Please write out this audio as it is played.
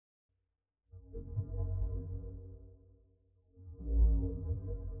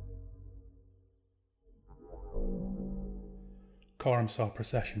Coram saw a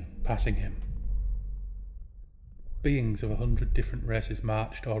procession passing him. Beings of 100 different races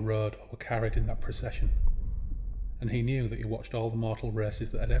marched or rode or were carried in that procession, and he knew that he watched all the mortal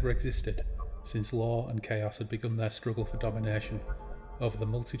races that had ever existed since law and chaos had begun their struggle for domination over the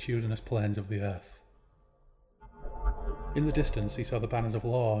multitudinous plains of the earth. In the distance he saw the banners of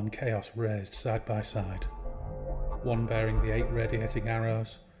law and chaos raised side by side, one bearing the 8 radiating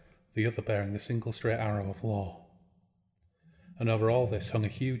arrows, the other bearing the single straight arrow of law. And over all this hung a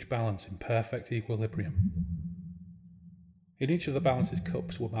huge balance in perfect equilibrium. In each of the balance's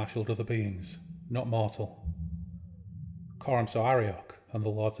cups were marshalled other beings, not mortal. Coram saw Arioch and the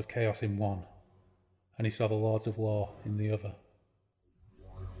Lords of Chaos in one, and he saw the Lords of Law in the other.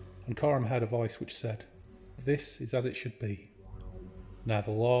 And Coram heard a voice which said, "This is as it should be.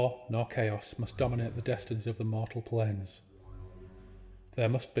 Neither law nor chaos must dominate the destinies of the mortal planes. There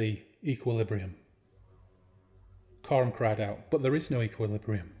must be equilibrium." Coram cried out, "But there is no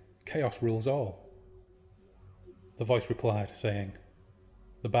equilibrium. Chaos rules all." The voice replied, saying,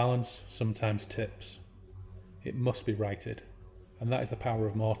 "The balance sometimes tips. It must be righted, and that is the power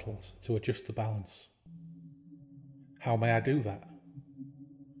of mortals, to adjust the balance." "How may I do that?"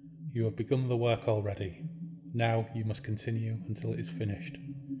 "You have begun the work already. Now you must continue until it is finished.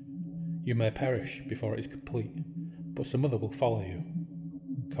 You may perish before it is complete, but some other will follow you."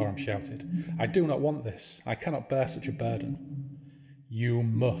 Coram shouted, "I do not want this. I cannot bear such a burden." "You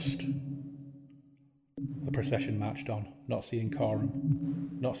must." The procession marched on, not seeing Coram,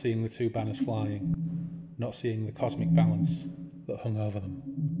 not seeing the 2 banners flying, not seeing the cosmic balance that hung over them.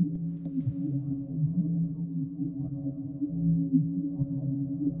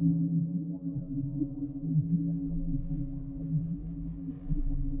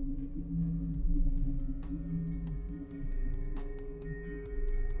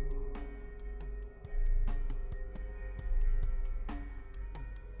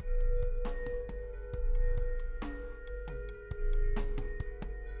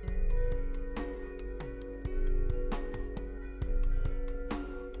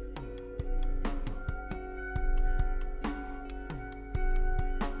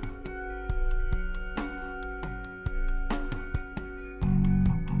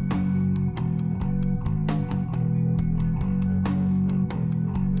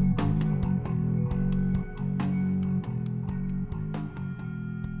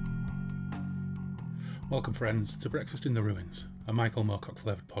 Welcome, friends, to Breakfast in the Ruins, a Michael Moorcock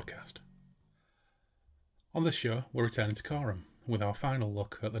flavoured podcast. On this show, we're returning to Coram with our final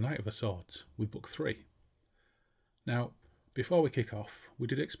look at the Knight of the Swords with Book 3. Now, before we kick off, we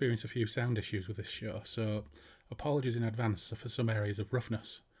did experience a few sound issues with this show, so apologies in advance for some areas of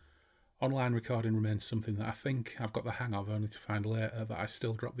roughness. Online recording remains something that I think I've got the hang of, only to find later that I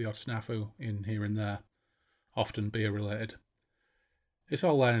still drop the odd snafu in here and there, often beer related. It's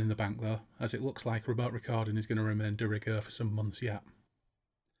all learning in the bank though, as it looks like remote recording is going to remain de rigueur for some months yet.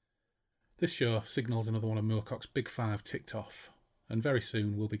 This show signals another one of Moorcock's big 5 ticked off, and very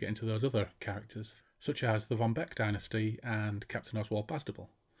soon we'll be getting to those other characters, such as the Von Beck dynasty and Captain Oswald Bastable,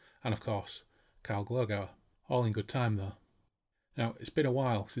 and of course, Karl Glogauer, all in good time though. Now, it's been a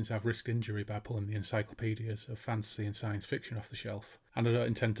while since I've risked injury by pulling the encyclopedias of fantasy and science fiction off the shelf, and I don't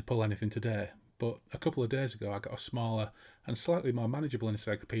intend to pull anything today. But a couple of days ago I got a smaller and slightly more manageable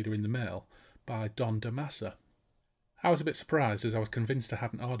encyclopedia in the mail by Don DeMassa. I was a bit surprised as I was convinced I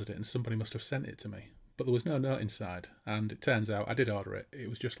hadn't ordered it and somebody must have sent it to me, but there was no note inside, and it turns out I did order it. It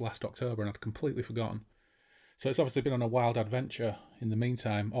was just last October and I'd completely forgotten. So it's obviously been on a wild adventure in the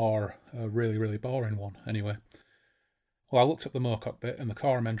meantime, or a really, really boring one anyway. Well, I looked up the Moorcock bit, and the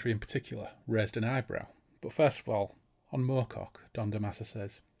Coram entry in particular raised an eyebrow. But first of all, on Moorcock, Don DeMassa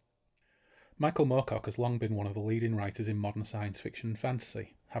says, "Michael Moorcock has long been one of the leading writers in modern science fiction and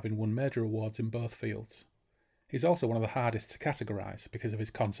fantasy, having won major awards in both fields. He's also one of the hardest to categorise because of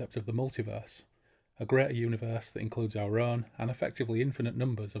his concept of the multiverse, a greater universe that includes our own and effectively infinite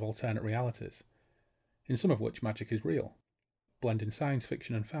numbers of alternate realities, in some of which magic is real, blending science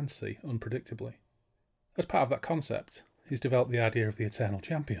fiction and fantasy unpredictably. As part of that concept, he's developed the idea of the Eternal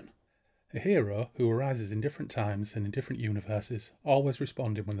Champion, a hero who arises in different times and in different universes, always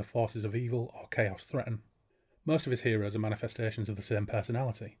responding when the forces of evil or chaos threaten. Most of his heroes are manifestations of the same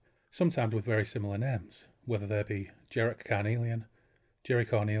personality, sometimes with very similar names, whether they be Jerek Carnelian, Jerry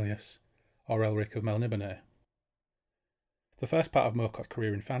Cornelius, or Elric of Melniboné. The first part of Moorcock's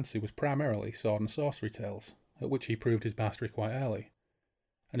career in fantasy was primarily sword and sorcery tales, at which he proved his mastery quite early,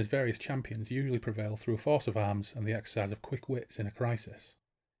 and his various champions usually prevail through a force of arms and the exercise of quick wits in a crisis.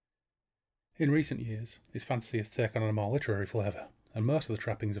 In recent years, his fantasy has taken on a more literary flavour, and most of the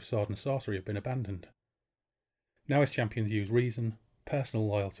trappings of sword and sorcery have been abandoned. Now his champions use reason, personal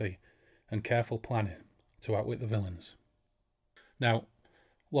loyalty, and careful planning to outwit the villains. Now,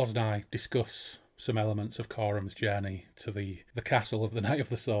 Loz and I discuss some elements of Corum's journey to the castle of the Knight of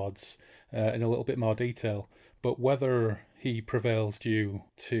the Swords in a little bit more detail, but whether he prevails due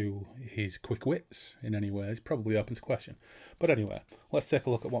to his quick wits in any way is probably open to question. But anyway, let's take a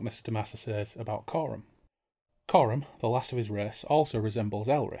look at what Mr. Damassa says about Corum. Corum, the last of his race, also resembles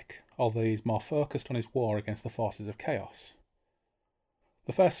Elric, although he's more focused on his war against the forces of chaos.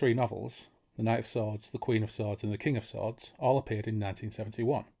 The first three novels, The Knight of Swords, The Queen of Swords and The King of Swords, all appeared in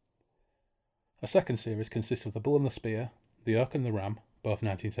 1971. A second series consists of The Bull and the Spear, The Oak and the Ram, both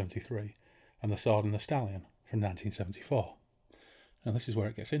 1973, and The Sword and the Stallion from 1974. And this is where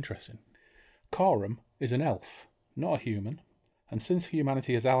it gets interesting. Corum is an elf, not a human, and since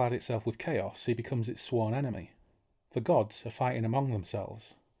humanity has allied itself with chaos, he becomes its sworn enemy. The gods are fighting among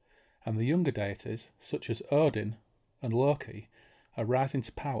themselves, and the younger deities, such as Odin and Loki, are rising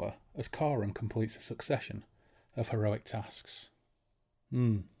to power as Corum completes a succession of heroic tasks.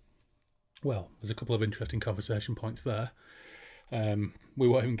 Well, there's a couple of interesting conversation points there. We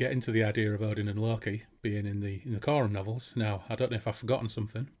won't even get into the idea of Odin and Loki being in the Corum novels. Now, I don't know if I've forgotten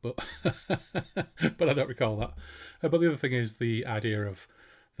something, but but I don't recall that. But the other thing is the idea of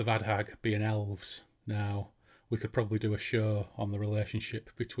the Vadhag being elves. Now, we could probably do a show on the relationship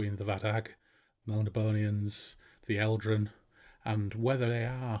between the Vadhag, Melnibonians, the Eldrin, and whether they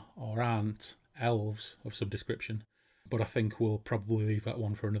are or aren't elves of some description. But I think we'll probably leave that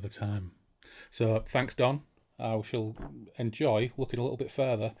one for another time. So, thanks, Don. I shall enjoy looking a little bit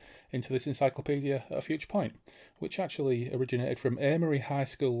further into this encyclopedia at a future point, which actually originated from Amory High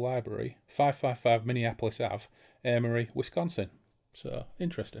School Library, 555 Minneapolis Ave, Amory, Wisconsin. So,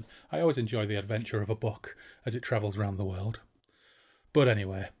 interesting. I always enjoy the adventure of a book as it travels around the world. But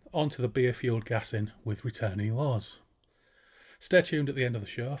anyway, on to the beer-fueled gassing with returnee Loz. Stay tuned at the end of the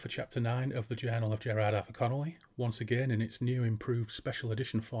show for Chapter 9 of the Journal of Gerard Arthur Connolly, once again in its new improved special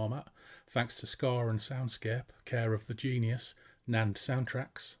edition format, thanks to score and soundscape, care of the genius Nand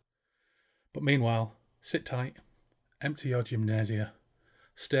Soundtracks. But meanwhile, sit tight, empty your gymnasia,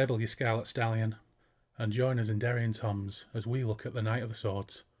 stable your Scarlet Stallion, and join us in Derry and Tom's as we look at The Knight of the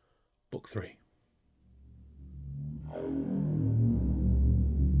Swords, Book 3.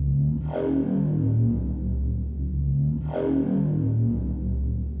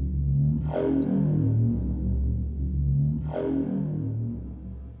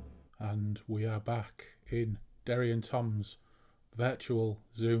 And we are back in Derry and Tom's virtual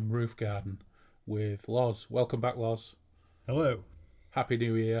Zoom roof garden with Loz. Welcome back, Loz. Hello. Happy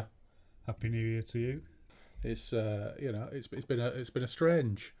New Year. Happy New Year to you. It's it's been a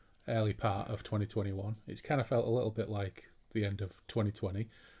strange early part of 2021. It's kind of felt a little bit like the end of 2020,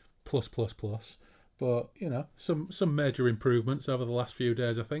 plus. But some major improvements over the last few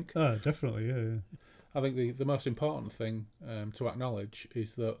days, I think. Oh, definitely, yeah. I think the most important thing to acknowledge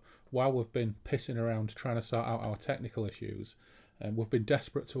is that while we've been pissing around trying to sort out our technical issues, we've been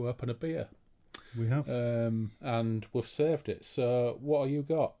desperate to open a beer. We have. And we've saved it. So what have you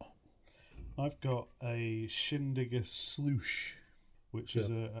got? I've got a Shindiger Sloosh, which is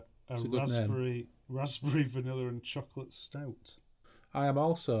a raspberry, vanilla and chocolate stout. I am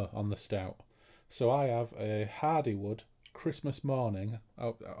also on the stout. So I have a Hardywood Christmas morning.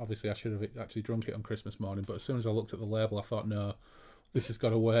 Obviously, I should have actually drunk it on Christmas morning, but as soon as I looked at the label, I thought, no, this has got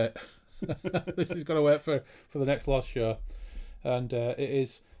to wait. This has got to wait for the next Loz show. And it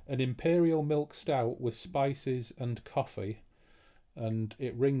is an Imperial Milk Stout with spices and coffee. And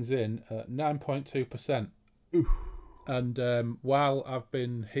it rings in at 9.2%. Ooh. And while I've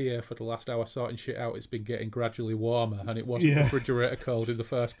been here for the last hour sorting shit out, it's been getting gradually warmer, and it wasn't refrigerator cold in the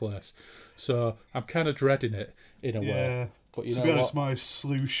first place. So I'm kind of dreading it in a way. But to be honest, my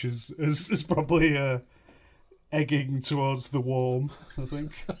sloosh is probably egging towards the warm, I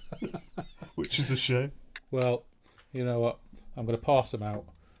think, which is a shame. Well, you know what? I'm going to pour some out,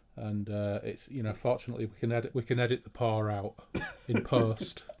 and it's fortunately we can edit the pour out in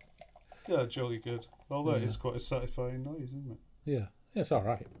post. Yeah, jolly good. Although it's quite a satisfying noise, isn't it? Yeah, it's all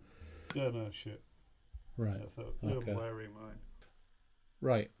right. Yeah, no shit. Right. I thought okay. I'm wearing mine.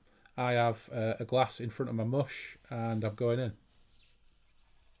 Right. I have a glass in front of my mush, and I'm going in.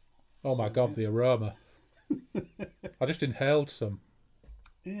 Oh my God, the aroma! I just inhaled some.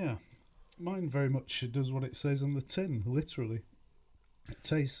 Yeah, mine very much does what it says on the tin. Literally, it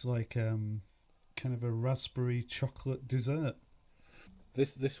tastes like kind of a raspberry chocolate dessert.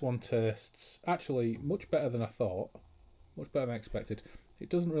 This one tastes actually much better than I thought, much better than I expected. It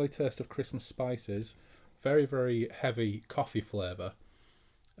doesn't really taste of Christmas spices, very, very heavy coffee flavour,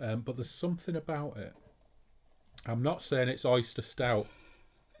 but there's something about it I'm not saying it's oyster stout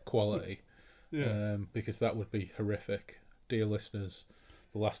quality, Yeah. because that would be horrific. Dear listeners,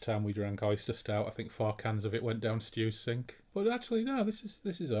 the last time we drank oyster stout, I think 4 cans of it went down Stu's sink. But actually, no, this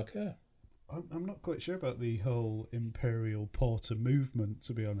is okay. I'm not quite sure about the whole Imperial Porter movement,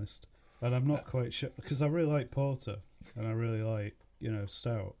 to be honest. And I'm not quite sure, because I really like Porter, and I really like,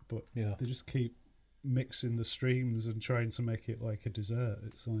 stout, but Yeah. they just keep mixing the streams and trying to make it like a dessert.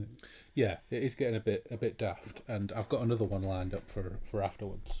 It's like... Yeah, it is getting a bit daft, and I've got another one lined up for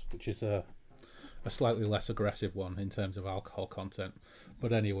afterwards, which is a slightly less aggressive one in terms of alcohol content.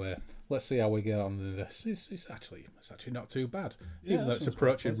 But anyway, let's see how we get on with this. It's actually not too bad. Yeah, Even though it's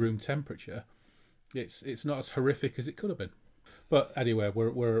approaching room temperature, it's not as horrific as it could have been. But anyway,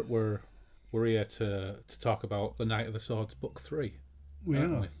 we're here to talk about The Knight of the Swords, Book 3. We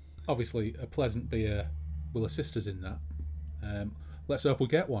are. Obviously, a pleasant beer will assist us in that. Let's hope we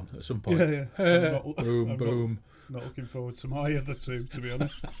get one at some point. Yeah. Boom, boom. Not looking forward to my other two, to be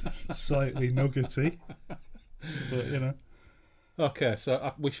honest. Slightly nuggety, but Okay,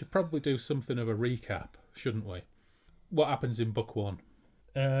 so we should probably do something of a recap, shouldn't we? What happens in Book 1?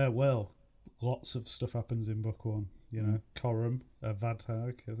 Well, lots of stuff happens in Book 1. Coram,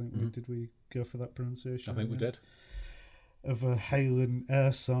 Vadhag. I think did we go for that pronunciation? I think we did. Of a Halen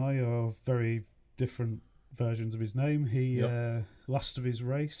Ersai, or very different versions of his name. He last of his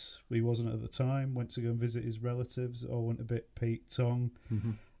race. He wasn't at the time. Went to go and visit his relatives. All went a bit Pete Tong.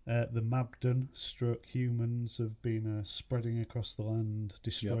 Mm-hmm. The Mabden struck humans have been spreading across the land,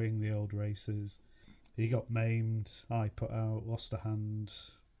 destroying the old races. He got maimed. Eye put out. Lost a hand.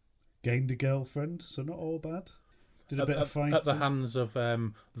 Gained a girlfriend. So not all bad. Did a bit of fighting at the hands of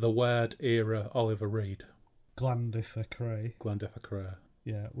the Word era Oliver Reed. Glanditha Cray. Glanditha Cray.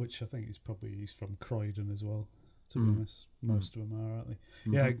 Yeah, which I think he's from Croydon as well. To be honest, most of them are, aren't they?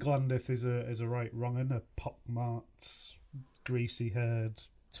 Mm-hmm. Yeah, Glandith is a right wrong-un, a pockmarked, greasy-haired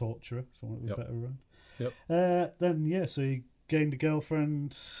torturer, for want of a better word. Yep. So he gained a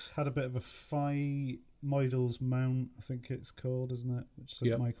girlfriend, had a bit of a fight. Moidal's Mount, I think it's called, isn't it? Which is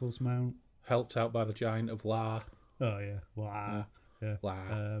St. Michael's Mount. Helped out by the Giant of La. Oh yeah, La. Yeah. La.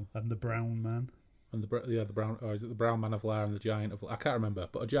 And the Brown Man. And the brown, or is it the Brown Man of La and the Giant of La? I can't remember,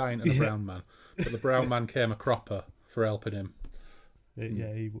 but a giant and a brown man. But the brown man came a cropper for helping him.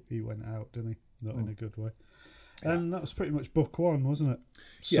 Yeah, he went out, didn't he? Not in a good way. And that was pretty much Book 1, wasn't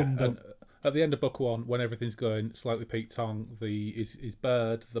it? And at the end of Book 1, when everything's going slightly Pete Tong, his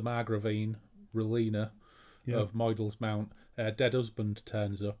bird, the Margravine, Relina of Moidal's Mount, dead husband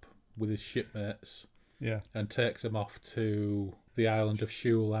turns up with his shipmates and takes him off to the island of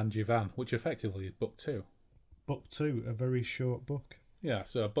Shul and Jivan, which effectively is Book 2. Book 2, a very short book. Yeah,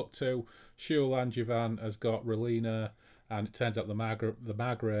 so Book 2, Shul and Jivan has got Relina, and it turns out the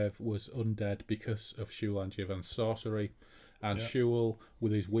Margrave was undead because of Shul and Jivan's sorcery. And Shul,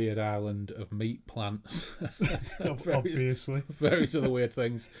 with his weird island of meat plants, obviously, various other weird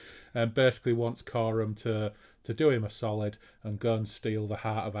things, and basically wants Coram to do him a solid and go and steal the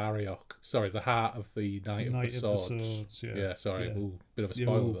heart of Ariok. Sorry, the heart of the Knight of the Swords. Ooh, bit of a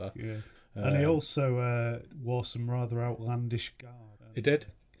spoiler there. Yeah. And he also wore some rather outlandish garb. He did.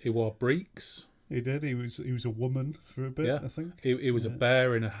 He wore breeks. He did. He was a woman for a bit, I think. He was a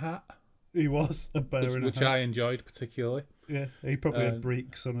bear in a hat. He was a bear in a hat. Which I enjoyed particularly. Yeah, he probably had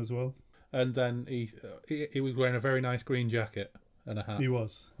breeks on as well. And then he was wearing a very nice green jacket and a hat. He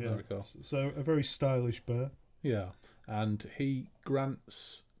was, yeah. Very cool. So a very stylish bear. Yeah, and he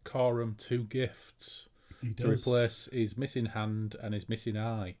grants Coram 2 gifts to replace his missing hand and his missing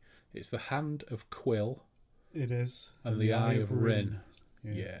eye. It's the hand of Quill. It is. And the eye of Rin.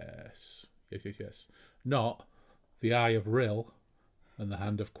 Yeah. Yes. Not the eye of Rill and the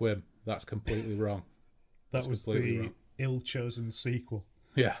hand of Quim. That's completely wrong. That was the ill-chosen sequel.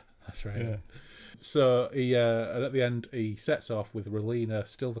 Yeah, that's right. Yeah. So he, at the end, he sets off with Relina,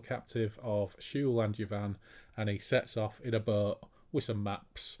 still the captive of Shul and Jivan, and he sets off in a boat with some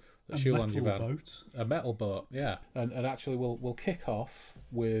maps. A metal boat. A metal boat, yeah. And actually, we'll kick off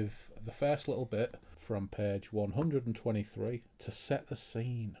with the first little bit from page 123 to set the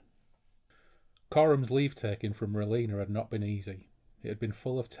scene. Coram's leave-taking from Relina had not been easy. It had been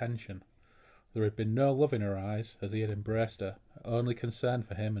full of tension. There had been no love in her eyes as he had embraced her, only concern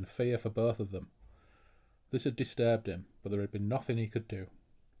for him and fear for both of them. This had disturbed him, but there had been nothing he could do.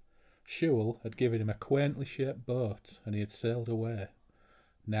 Shul had given him a quaintly shaped boat, and he had sailed away.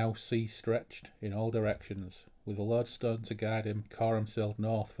 Now sea-stretched in all directions, with a lodestone to guide him, Coram sailed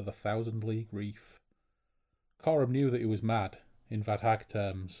north for the 1,000-league reef. Coram knew that he was mad, in Vadhag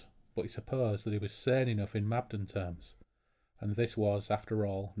terms, but he supposed that he was sane enough in Mabden terms. And this was, after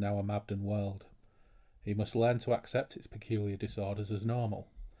all, now a Mabden world. He must learn to accept its peculiar disorders as normal,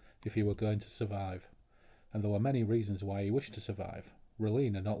 if he were going to survive. And there were many reasons why he wished to survive,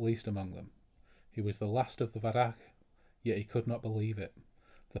 Rowena not least among them. He was the last of the Vadag, yet he could not believe it.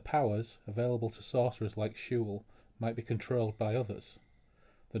 The powers available to sorcerers like Shul might be controlled by others.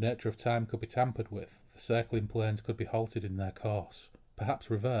 The nature of time could be tampered with, the circling planes could be halted in their course, perhaps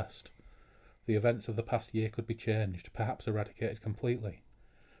reversed. The events of the past year could be changed, perhaps eradicated completely.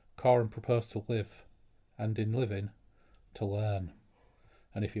 Coram proposed to live, and in living, to learn.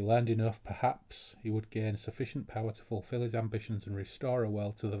 And if he learned enough, perhaps he would gain sufficient power to fulfil his ambitions and restore a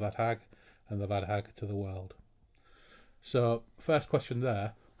world to the Vadag, and the Vadag to the world. So, first question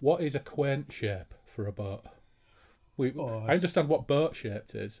there, what is a quaint shape for a boat? I understand what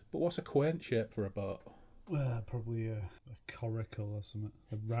boat-shaped is, but what's a quaint shape for a boat? Probably a coracle or something,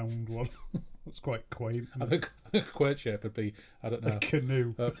 a round one. That's quite quaint. I think a quaint shape would be, I don't know, a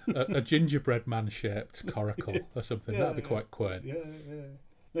canoe, a gingerbread man-shaped coracle or something. That'd be quite quaint. Yeah.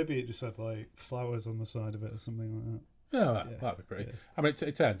 Maybe it just had like flowers on the side of it or something like that. Yeah, that'd be pretty. Yeah. I mean,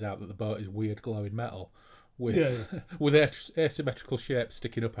 it turns out that the boat is weird glowing metal with asymmetrical shapes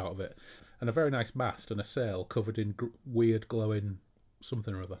sticking up out of it, and a very nice mast and a sail covered in weird glowing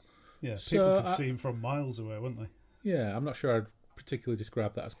something or other. Yeah, people could see him from miles away, wouldn't they? Yeah, I'm not sure I'd particularly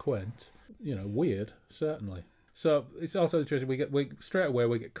describe that as quaint. Weird, certainly. So it's also interesting. We straight away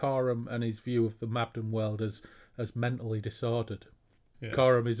we get Coram and his view of the Mabden world as mentally disordered. Yeah.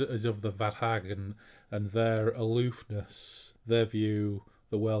 Coram is of the Vadag and their aloofness. They view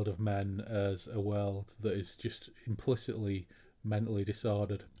the world of men as a world that is just implicitly mentally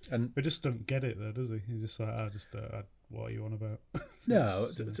disordered. And he just don't get it though, does he? He's just like, what are you on about? No,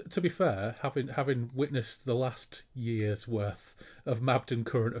 to be fair, having witnessed the last year's worth of Mabden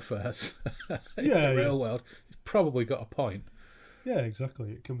current affairs in the real world, he's probably got a point. Yeah,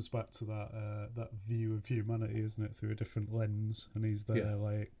 exactly. It comes back to that view of humanity, isn't it, through a different lens, and he's there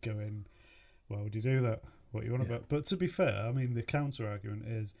like going, why would you do that? What are you on about? But to be fair, I mean, the counter-argument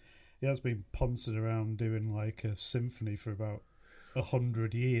is he has been poncered around doing like a symphony for about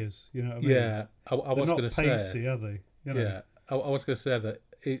 100 years, you know what I mean? Yeah, I was going to say... They're not pacey, are they? Yeah, I was going to say that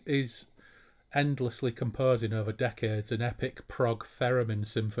it is endlessly composing over decades an epic prog theremin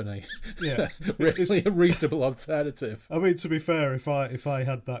symphony. Yeah, really a reasonable alternative. I mean, to be fair, if I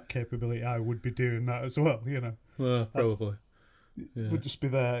had that capability, I would be doing that as well. Well, probably. Would just be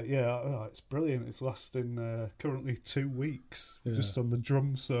there. Yeah, it's brilliant. It's lasting currently 2 weeks, just on the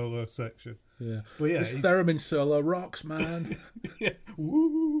drum solo section. Yeah, but yeah, this theremin solo rocks, man. Yeah,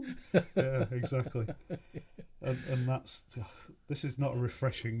 woo. Yeah, exactly. And this is not a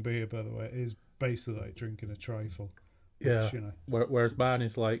refreshing beer, by the way. It is basically like drinking a trifle. Which, whereas mine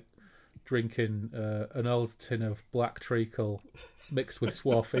is like drinking an old tin of black treacle mixed with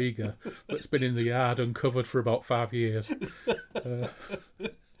Swarfiga that's been in the yard uncovered for about 5 years.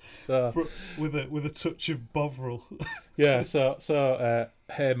 So with a touch of Bovril. Yeah, so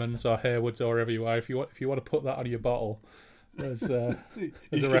Hayman's or Hayward's or wherever you are, if you want to put that on your bottle as a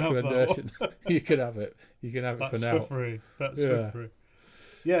recommendation, you can have it. You can have it for now. That's for free. That's for free.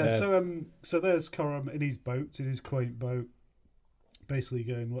 Yeah. So there's Coram in his boat, in his quaint boat, basically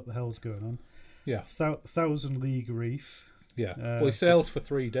going, what the hell's going on? Yeah. 1,000 League Reef. Yeah. Well, he sails for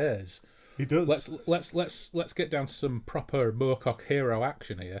 3 days. He does. Let's get down to some proper Moorcock hero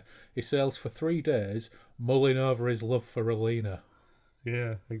action here. He sails for 3 days, mulling over his love for Rowena.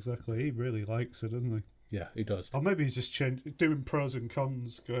 Yeah, exactly. He really likes it, doesn't he? Yeah, he does. Or maybe he's just doing pros and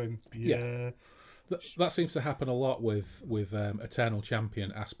cons, going, That seems to happen a lot with Eternal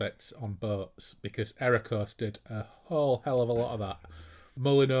Champion aspects on boats, because Ericos did a whole hell of a lot of that.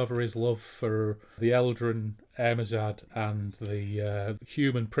 Mulling over his love for the Eldrin Amazad and the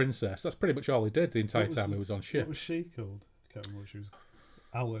human princess. That's pretty much all he did the entire time he was on ship. What was she called? I can't remember what she was.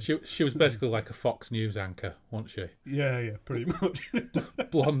 Alan. She was basically like a Fox News anchor, wasn't she? Yeah, pretty much.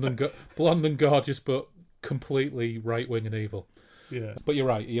 blonde and gorgeous, but completely right-wing and evil. Yeah. But you're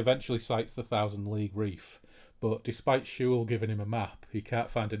right, he eventually sights the 1,000 League Reef, but despite Shul giving him a map, he can't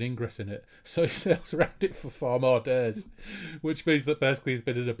find an ingress in it, so he sails around it for 4 more days, which means that basically he's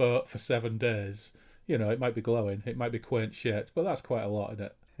been in a boat for 7 days. It might be glowing, it might be quaint shit, but that's quite a lot, isn't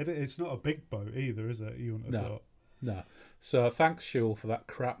it? It's not a big boat either, is it? You wouldn't have thought. No. So thanks, Shul, for that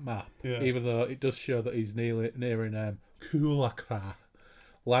crap map, even though it does show that he's nearing Kulakra,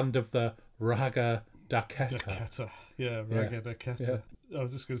 land of the Raga Daketa. Yeah, Raga Daketa. Yeah. I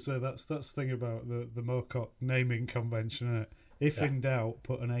was just going to say, that's the thing about the Moorcock naming convention, isn't it? If in doubt,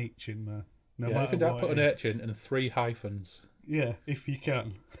 put an H in there. If in doubt, put an H in and 3 hyphens. Yeah, if you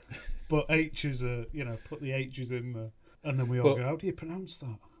can. But H's are, put the H's in there. And then we all go, how do you pronounce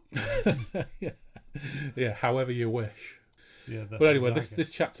that? Yeah. Yeah, however you wish. Yeah, but anyway, this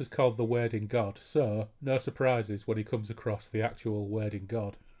chapter's called The Wording God, so no surprises when he comes across the actual Wording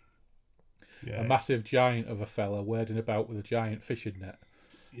God. Yeah. A massive giant of a fella wading about with a giant fishing net.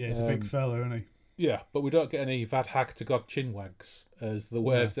 Yeah, he's a big fella, isn't he? Yeah, but we don't get any Vad Hag to God chinwags, as the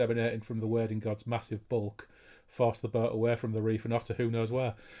waves emanating from the Wording God's massive bulk force the boat away from the reef and off to who knows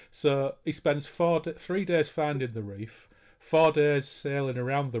where. So he spends 3 days finding the reef, 4 days sailing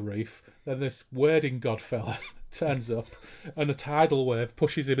around the reef, then this Wording God fella turns up and a tidal wave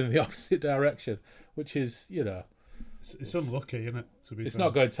pushes him in the opposite direction, which is, It's unlucky, isn't it? It's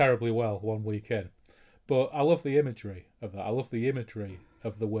not going terribly well one weekend. But I love the imagery of that. I love the imagery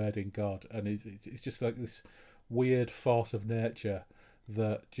of the Wording God, and it's just like this weird force of nature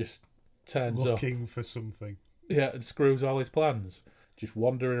that just turns up. Looking for something. Yeah, and screws all his plans. Just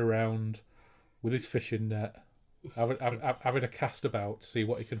wandering around with his fishing net, having a cast about to see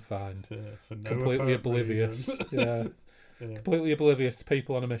what he can find. For no completely oblivious. Yeah. Completely oblivious to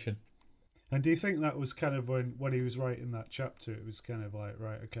people on a mission. And do you think that was kind of when he was writing that chapter, it was kind of like,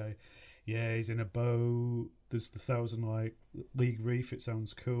 right, okay, yeah, he's in a boat, there's the 1,000 League Reef, it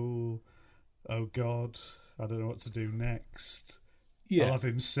sounds cool. Oh God, I don't know what to do next. Yeah. I'll have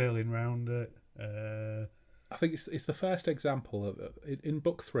him sailing round it. I think it's the first example of in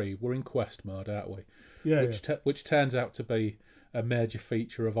book 3. We're in quest mode, aren't we? Yeah. Which turns out to be a major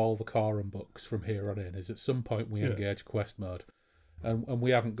feature of all the Coram books from here on in. Is at some point we engage quest mode, and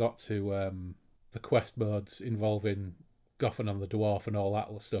we haven't got to the quest modes involving Goffin on the Dwarf and all that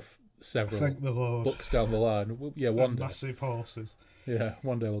stuff. Several Thank the Lord. Books down the line. Yeah, one day. Massive horses. Yeah,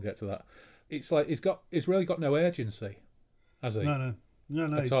 one day we'll get to that. It's like he's really got no agency, has he? No.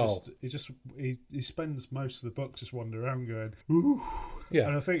 He spends most of the book just wandering around going, ooh. Yeah,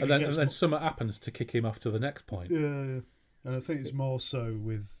 and then something happens to kick him off to the next point. Yeah. And I think it's more so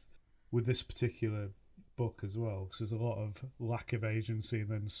with this particular book as well, because there's a lot of lack of agency, and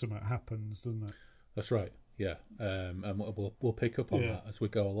then something happens, doesn't it? That's right. Yeah, and we'll pick up on that as we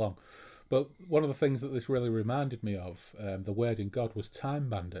go along. But one of the things that this really reminded me of, the Wording God, was Time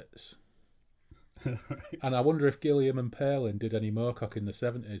Bandits. Right. And I wonder if Gilliam and Palin did any Moorcock in the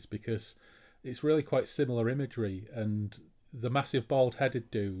 70s, because it's really quite similar imagery, and the massive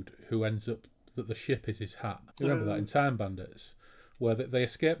bald-headed dude who ends up that the ship is his hat. You remember that in Time Bandits, where they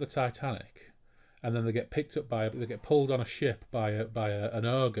escape the Titanic, and then they get picked up they get pulled on a ship by an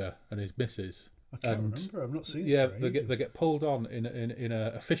ogre and his missus. I can't remember. I've not seen it. Yeah, they get pulled on in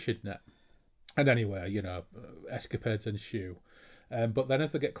a fishing net, and anyway, escapades ensue. But then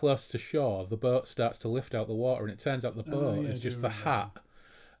as they get close to shore, the boat starts to lift out the water, and it turns out the boat is just the hat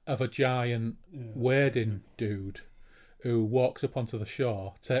of a giant wading dude who walks up onto the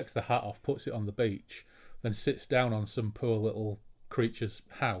shore, takes the hat off, puts it on the beach, then sits down on some poor little creature's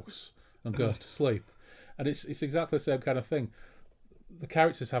house and goes to sleep. And it's exactly the same kind of thing. The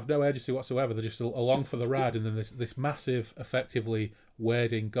characters have no agency whatsoever. They're just along for the ride, and then this massive, effectively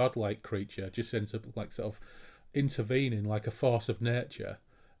wading godlike creature just ends up sort of intervening like a force of nature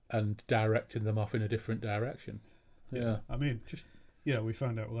and directing them off in a different direction. Yeah. I mean, we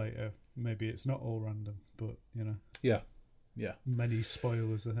find out later maybe it's not all random, but Yeah. Many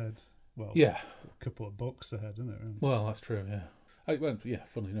spoilers ahead. Well, a couple of books ahead, isn't it? Really? Well, that's true. Yeah.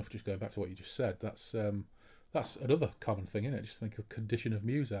 Funnily enough, just going back to what you just said, that's another common thing, isn't it? Just think of Condition of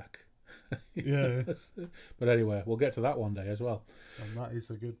Muzak. Yeah. But anyway, we'll get to that one day as well. And that is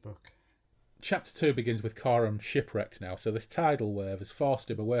a good book. Chapter 2 begins with Coram shipwrecked now. So this tidal wave has forced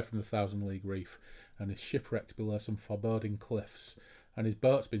him away from the 1,000 League Reef, and is shipwrecked below some foreboding cliffs, and his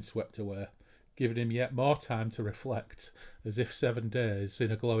boat's been swept away, giving him yet more time to reflect, as if 7 days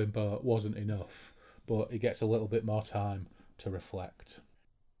in a glowing boat wasn't enough, but he gets a little bit more time to reflect.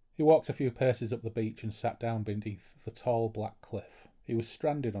 He walked a few paces up the beach and sat down beneath the tall black cliff. He was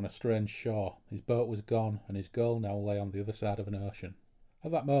stranded on a strange shore. His boat was gone, and his girl now lay on the other side of an ocean.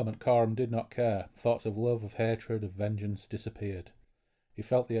 At that moment, Coram did not care. Thoughts of love, of hatred, of vengeance disappeared. He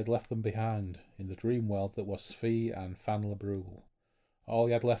felt he had left them behind, in the dream world that was Sfee and Fan le Brule. All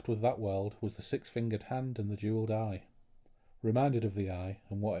he had left with that world was the 6-fingered hand and the jewelled eye. Reminded of the eye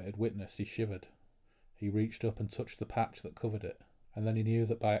and what it had witnessed, he shivered. He reached up and touched the patch that covered it, and then he knew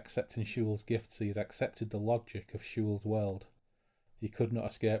that by accepting Shul's gifts he had accepted the logic of Shul's world. He could not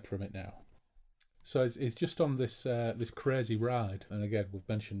escape from it now. So he's just on this crazy ride, and again we've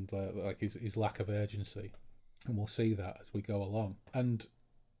mentioned his lack of agency, and we'll see that as we go along. And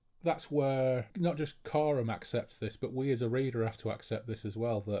that's where not just Coram accepts this, but we as a reader have to accept this as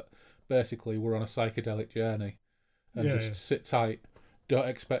well, that basically we're on a psychedelic journey, and sit tight, don't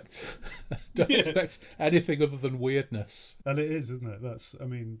expect expect anything other than weirdness. And it is, isn't it? That's, I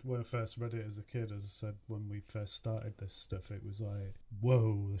mean, when I first read it as a kid, as I said, when we first started this stuff, it was like,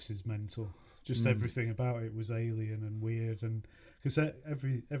 whoa, this is mental. Just everything about it was alien and weird, and because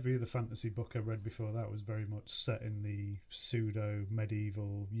every other fantasy book I read before that was very much set in the pseudo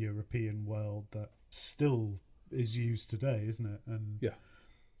medieval European world that still is used today, isn't it? And yeah,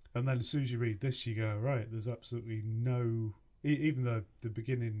 and then as soon as you read this, you go, right, there's absolutely no, even though the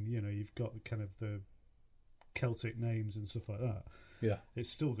beginning, you know, you've got kind of the Celtic names and stuff like that. Yeah, it's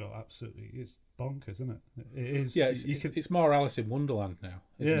still got absolutely, it's bonkers, isn't it? It is. Yeah, it's more Alice in Wonderland now,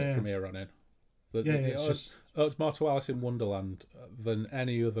 isn't it? From here on in. It's more to Alice in Wonderland than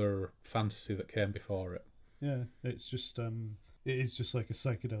any other fantasy that came before it. Yeah, it's just it is just like a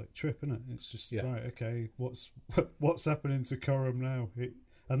psychedelic trip, isn't it? It's just right. Okay, what's happening to Coram now?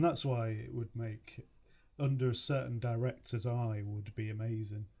 And that's why it would make, under a certain director's eye, would be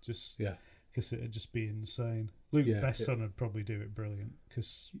amazing. Just because it'd just be insane. Luke Besson would probably do it brilliant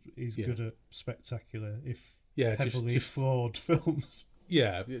because he's good at spectacular, if heavily flawed films.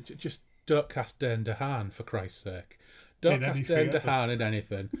 Yeah, just. Don't cast Dane DeHaan, for Christ's sake. Don't cast Dane DeHaan in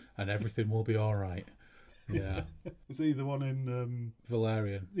anything, and everything will be all right. Yeah. Was he the one in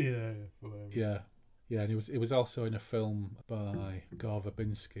Valerian? Yeah, Valerian. Yeah, and he was also in a film by Gore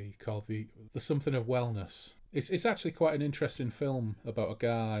Verbinski called the Something of Wellness. It's actually quite an interesting film about a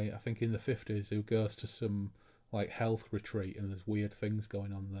guy, I think in the 50s, who goes to some like health retreat, and there's weird things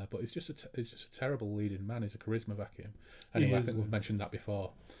going on there. But he's just a terrible leading man. He's a charisma vacuum. Anyway, I think we've mentioned that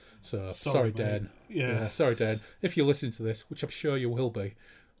before. So sorry, Dan. Yeah, sorry, Dan. If you're listening to this, which I'm sure you will be,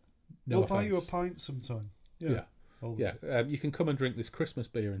 we'll buy you a pint sometime. Yeah. You can come and drink this Christmas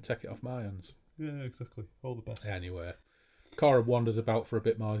beer and take it off my hands. Yeah, exactly. All the best. Anyway, Coram wanders about for a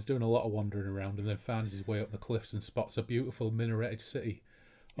bit more. He's doing a lot of wandering around, and then finds his way up the cliffs and spots a beautiful minareted city,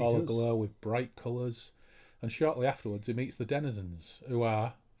 all aglow with bright colours. And shortly afterwards, he meets the denizens, who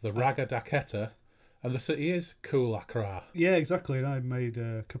are the Raga Daketa. And the city is Kulakra. Yeah, exactly. And I made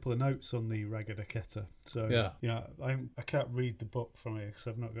a couple of notes on the Raga Daketa. So I can't read the book from here because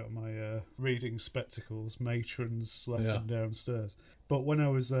I've not got my reading spectacles, matrons left them downstairs. But when I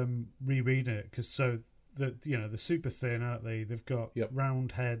was rereading it, because they're super thin, aren't they? They've got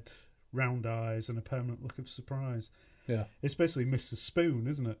round head, round eyes, and a permanent look of surprise. Yeah, it's basically Mr. Spoon,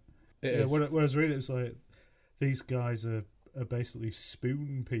 isn't it? It is. When I was reading it, it's like these guys are basically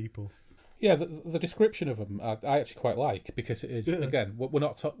spoon people. Yeah, the description of them I actually quite like, because it is, again, we're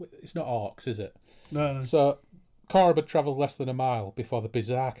not it's not orcs, is it? No. So, Coram had travelled less than a mile before the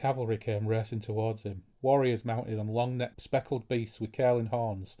bizarre cavalry came racing towards him. Warriors mounted on long-necked speckled beasts with curling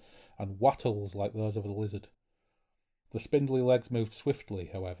horns and wattles like those of the lizard. The spindly legs moved swiftly,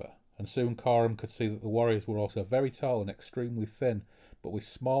 however, and soon Coram could see that the warriors were also very tall and extremely thin, but with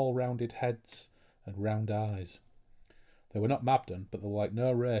small rounded heads and round eyes. They were not Mabden, but they were like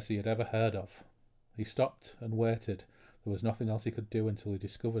no race he had ever heard of. He stopped and waited. There was nothing else he could do until he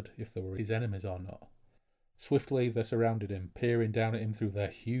discovered if they were his enemies or not. Swiftly they surrounded him, peering down at him through their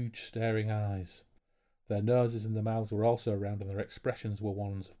huge staring eyes. Their noses and their mouths were also round, and their expressions were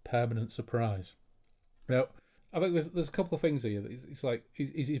ones of permanent surprise. Now, I think there's a couple of things here. It's like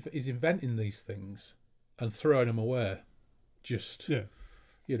he's inventing these things and throwing them away, just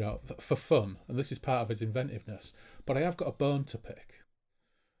for fun, and this is part of his inventiveness. But I have got a bone to pick.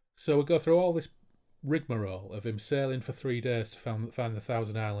 So we go through all this rigmarole of him sailing for 3 days to find the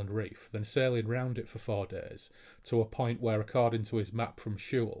Thousand Island Reef, then sailing round it for 4 days, to a point where, according to his map from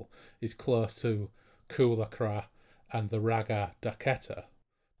Shule, is close to Kulakra and the Raga Daketa.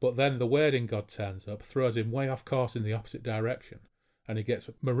 But then the wading god turns up, throws him way off course in the opposite direction, and he gets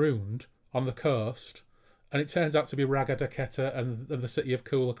marooned on the coast, and it turns out to be Raga Daketa and the city of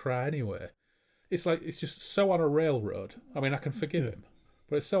Kulakra anyway. It's like, it's just so on a railroad. I mean, I can forgive him,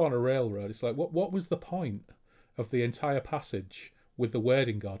 but it's so on a railroad. It's like, what was the point of the entire passage with the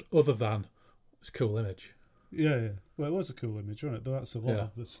wading god, other than it's a cool image? Yeah. Well, it was a cool image, wasn't it? But that's a lot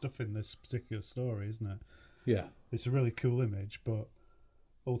of the stuff in this particular story, isn't it? Yeah. It's a really cool image, but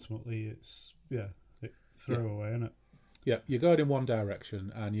ultimately it's throwaway, isn't it? Yeah, you're going in one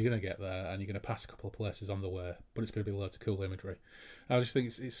direction and you're going to get there and you're going to pass a couple of places on the way, but it's going to be loads of cool imagery. And I just think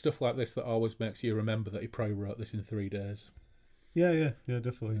it's stuff like this that always makes you remember that he probably wrote this in 3 days. Yeah,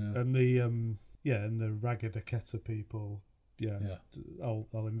 definitely. Yeah. And the and the Raga Daketa people, I'll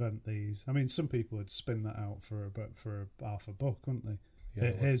invent these. I mean, some people would spin that out for half a book, wouldn't they?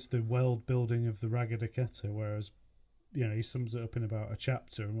 Yeah, here's the world building of the Raga Daketa, whereas he sums it up in about a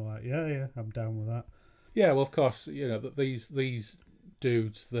chapter, and we're like, yeah, I'm down with that. Yeah, well, of course, that these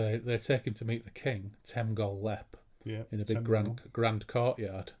dudes, they take him to meet the king, Temgol Lep, Yeah, in a big Temple. grand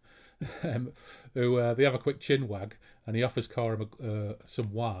courtyard. Who they have a quick chin wag, and he offers Coram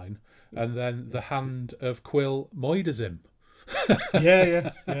some wine, and then the hand of Quill moiders him.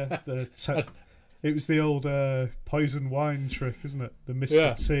 Yeah. It was the old poison wine trick, isn't it? The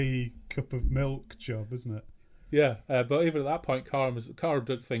Mr. T cup of milk job, isn't it? Yeah, but even at that point, Coram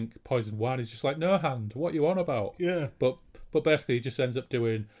don't think poison wine. He's just like, no hand, what you on about? Yeah. But basically, he just ends up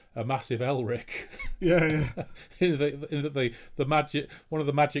doing a massive Elric. Yeah. in the magic, one of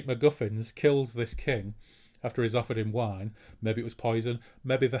the magic MacGuffins kills this king after he's offered him wine. Maybe it was poison.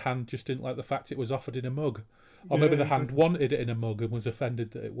 Maybe the hand just didn't like the fact it was offered in a mug. Or maybe the hand wanted it in a mug and was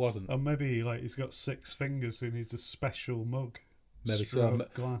offended that it wasn't. Or maybe he's got 6 fingers, so he needs a special mug. Maybe so.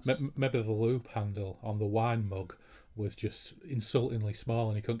 Maybe the loop handle on the wine mug was just insultingly small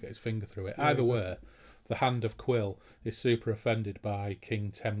and he couldn't get his finger through it. Either way, the hand of Quill is super offended by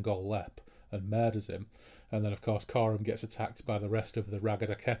King Temgol Lep and murders him. And then, of course, Coram gets attacked by the rest of the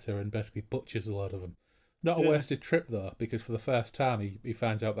Ragada Keta and basically butchers a lot of them. Not a wasted trip, though, because for the first time he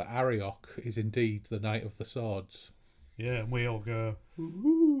finds out that Ariok is indeed the Knight of the Swords. Yeah, and we all go,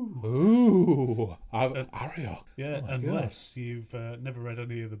 ooh, Ariok. Yeah, unless you've never read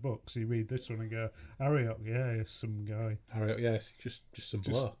any of the books, you read this one and go, Ariok, yeah, he's some guy. Ariok, yes, just some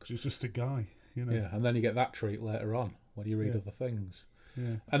bloke. Just a guy, you know. Yeah, and then you get that treat later on when you read other things.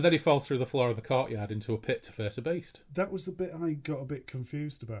 Yeah. And then he falls through the floor of the courtyard into a pit to face a beast. That was the bit I got a bit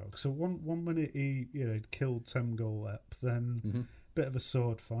confused about. So one minute he killed Temgol Lep, then bit of a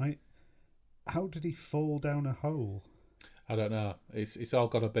sword fight. How did he fall down a hole? I don't know. It's all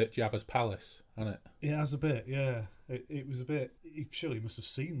got a bit Jabba's palace, hasn't it? It has a bit, yeah. It was a bit. He surely must have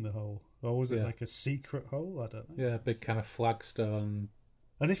seen the hole, or was it like a secret hole? I don't know. Yeah, big kind of flagstone.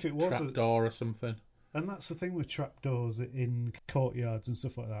 And if it was trapdoor or something. And that's the thing with trapdoors in courtyards and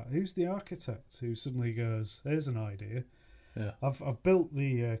stuff like that. Who's the architect who suddenly goes, "Here's an idea. Yeah, I've built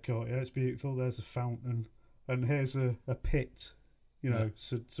the courtyard. It's beautiful. There's a fountain, and here's a pit. You know,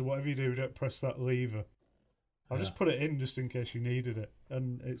 so whatever you do, don't press that lever. I'll just put it in just in case you needed it."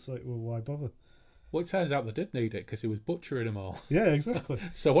 And it's like, well, why bother? Well, it turns out they did need it because he was butchering them all. Yeah, exactly.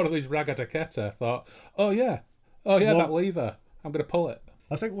 So one of these Ragada Keta thought, oh yeah, that lever, I'm going to pull it.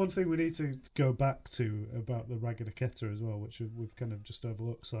 I think one thing we need to go back to about the Ragada Keta as well, which we've kind of just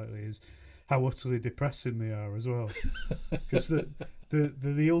overlooked slightly, is how utterly depressing they are as well. Because they're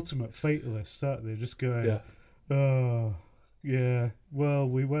the ultimate fatalists, aren't they? Just going, oh, yeah, well,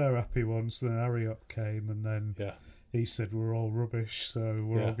 we were happy once, then Ariok came, and then he said we're all rubbish, so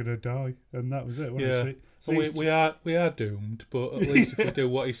we're all going to die. And that was it. So we are doomed, but at least if we do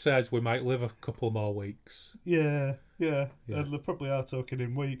what he says, we might live a couple more weeks. Yeah. And they probably are talking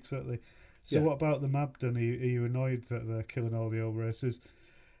in weeks, aren't they? So what about the Mabdan? Are you annoyed that they're killing all the old races?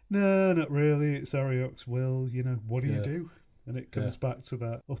 No, not really. It's Ariok's will. You know, what do you do? And it comes back to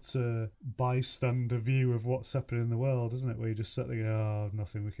that utter bystander view of what's happening in the world, isn't it? Where you just sit there and go, oh,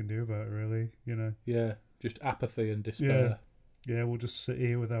 nothing we can do about it, really, you know? Yeah, just apathy and despair. Yeah, we'll just sit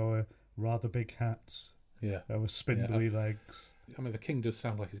here with our rather big hats. Yeah. Our spindly legs. I mean, the king does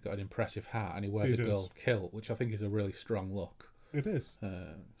sound like he's got an impressive hat and he wears a gold kilt, which I think is a really strong look. It is.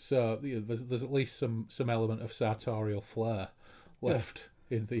 So there's at least some element of sartorial flair left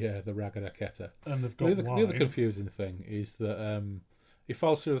in the Ragada Keta. And they've got the other confusing thing is that he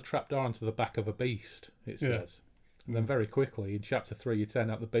falls through the trapdoor onto the back of a beast, it says. And then very quickly, in chapter 3, you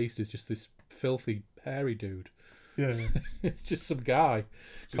turn out the beast is just this filthy, hairy dude. Yeah. It's just some guy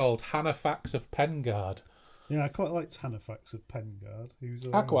called Hanafax of Pengard. Yeah, I quite liked Hanafax of Pengard.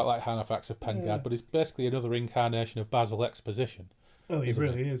 I quite like Hanafax of Pengard, but he's basically another incarnation of Basil Exposition. Oh, he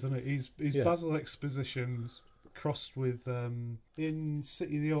really is, isn't it? He's Basil Exposition's crossed with in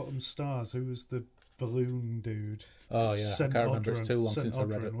City of the Autumn Stars, who was the balloon dude. Oh yeah, I can't remember. It's too long since I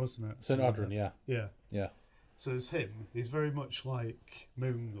read it. Wasn't it? St. Oddrin, yeah. So there's him. He's very much like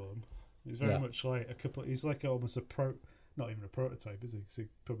Moonglum. He's very much like he's like almost not even a prototype, is he? Because he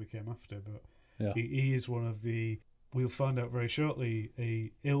probably came after, but he is one of the. We'll find out very shortly.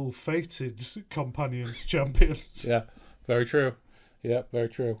 A ill-fated companions champions. Yeah, very true. Yeah, very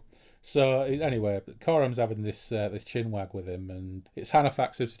true. So anyway, Coram's having this chinwag with him, and it's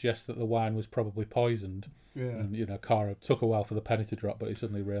Hanafax who suggests that the wine was probably poisoned. Yeah. And Coram took a while for the penny to drop, but he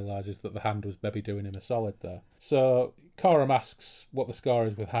suddenly realises that the hand was maybe doing him a solid there. So Coram asks what the score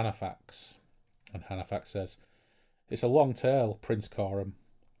is with Hanafax, and Hanafax says, "It's a long tale, Prince Coram.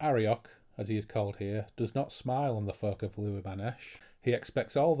 Ariok, as he is called here, does not smile on the folk of Luimanesh. He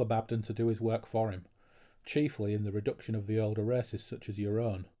expects all the Mabdan to do his work for him, chiefly in the reduction of the older races such as your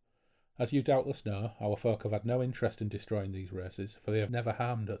own. As you doubtless know, our folk have had no interest in destroying these races, for they have never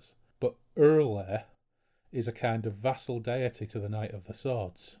harmed us. But Urle is a kind of vassal deity to the Knight of the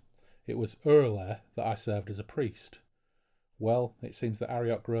Swords. It was Urle that I served as a priest. Well, it seems that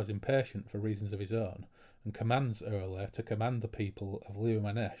Arioch grows impatient for reasons of his own, and commands Urle to command the people of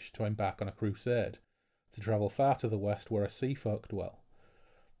Liumanesh to embark on a crusade, to travel far to the west where a sea folk dwell.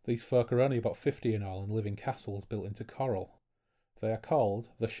 These folk are only about 50 in all and live in castles built into coral. They are called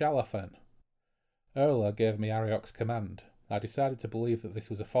the Shalafen. Urle gave me Arioch's command. I decided to believe that this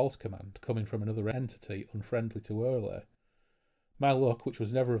was a false command, coming from another entity unfriendly to Urle. My luck, which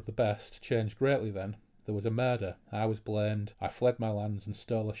was never of the best, changed greatly then. There was a murder. I was blamed. I fled my lands and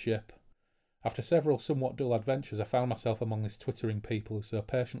stole a ship. After several somewhat dull adventures, I found myself among these twittering people who so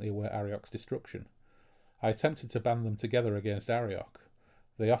patiently await Arioch's destruction. I attempted to band them together against Arioch.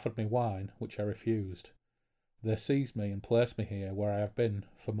 They offered me wine, which I refused. They seized me and placed me here, where I have been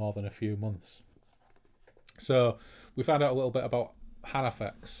for more than a few months. So, we found out a little bit about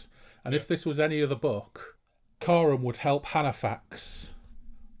Hanafax. And if this was any other book, Coram would help Hanafax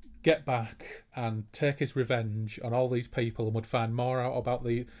get back and take his revenge on all these people, and would find more out about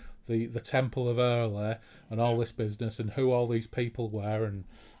the Temple of Urle and all this business, and who all these people were,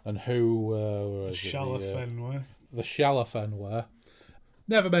 and who the Shalafen were. The Shalafen were.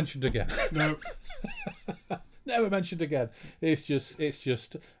 Never mentioned again. No. Never mentioned again. It's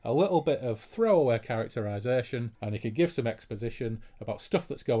just a little bit of throwaway characterisation, and he could give some exposition about stuff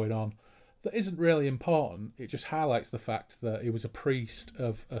that's going on that isn't really important. It just highlights the fact that he was a priest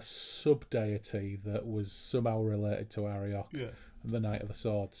of a sub-deity that was somehow related to Arioch and the Knight of the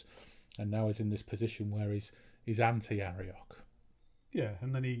Swords, and now he's in this position where he's anti-Arioch. Yeah,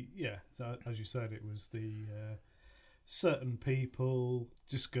 and then so as you said, it was the certain people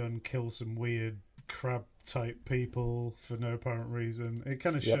just go and kill some weird crab type people for no apparent reason. It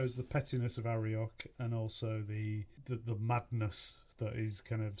kind of shows the pettiness of Arioch, and also the madness that is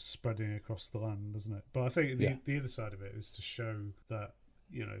kind of spreading across the land, doesn't it? But I think the other side of it is to show that,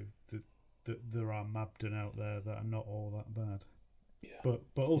 you know, that there are Mabden out there that are not all that bad. Yeah. But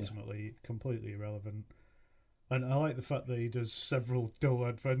ultimately completely irrelevant. And I like the fact that he does several dull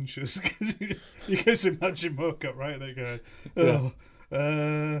adventures, because you guys imagine Moorcock writing it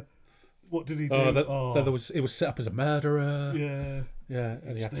going, what did he do? It was set up as a murderer. Yeah,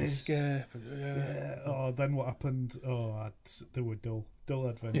 and he had to escape. Then what happened? They were dull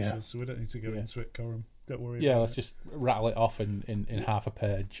adventures. So we don't need to go into it, Coram. Don't worry. Yeah, let's just rattle it off in half a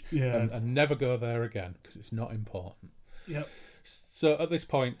page. Yeah, and never go there again, because it's not important. Yep. So at this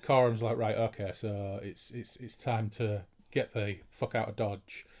point, Coram's like, right, okay, so it's time to get the fuck out of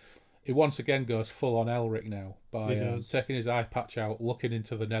Dodge. He once again goes full on Elric now by taking his eye patch out, looking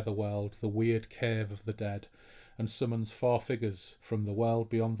into the netherworld, the weird cave of the dead, and summons 4 figures from the world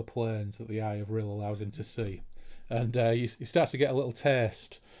beyond the plains that the Eye of Ril allows him to see. And he starts to get a little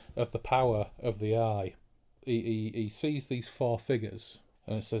taste of the power of the eye. He sees these 4 figures,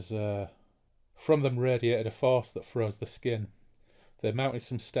 and it says, from them radiated a force that froze the skin. They mounted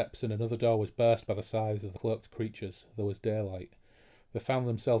some steps, and another door was burst by the sides of the cloaked creatures. There was daylight. They found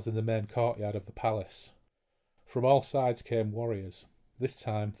themselves in the main courtyard of the palace. From all sides came warriors. This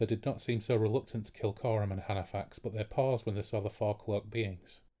time they did not seem so reluctant to kill Coram and Hanafax, but they paused when they saw the 4 cloaked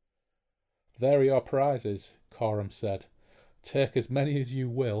beings. There are your prizes, Coram said. Take as many as you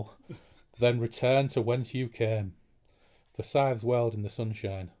will, then return to whence you came. The scythes whirled in the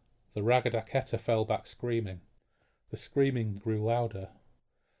sunshine. The ragged Aketa fell back screaming. The screaming grew louder.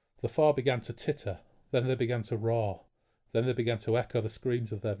 The 4 began to titter, then they began to roar. Then they began to echo the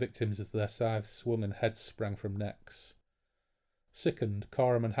screams of their victims as their scythes swung and heads sprang from necks. Sickened,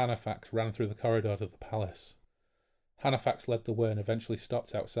 Coram and Hanafax ran through the corridors of the palace. Hanafax led the way and eventually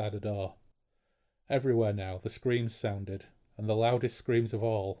stopped outside a door. Everywhere now the screams sounded, and the loudest screams of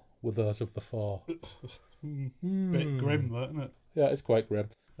all were those of the 4. Bit grim, that, isn't it? Yeah, it's quite grim.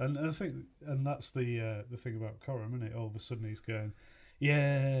 And I think, and that's the thing about Coram, isn't it? All of a sudden he's going,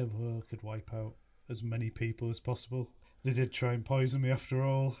 I could wipe out as many people as possible. They did try and poison me after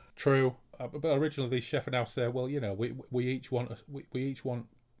all. True, but originally these Shepard now say, well, you know, we each want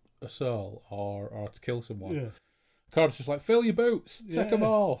a soul or to kill someone. Yeah. Coram's just like, fill your boots, take them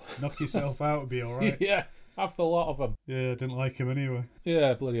all, knock yourself out, and be all right. Yeah, have the lot of them. Yeah, I didn't like him anyway.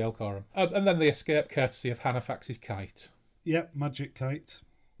 Yeah, bloody hell, Coram. And then they escape courtesy of Hanafax's kite. Yep, magic kite.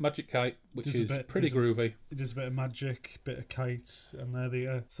 Magic kite, which is pretty groovy. It does a bit of magic, bit of kite, and there they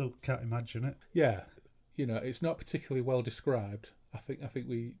are. Still can't imagine it. Yeah. You know, it's not particularly well described. I think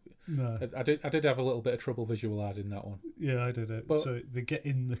we. No. I did have a little bit of trouble visualising that one. Yeah, I did it. But, so they get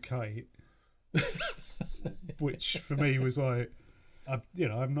in the kite, which for me was like,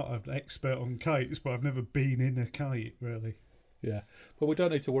 I'm not an expert on kites, but I've never been in a kite really. Yeah, but we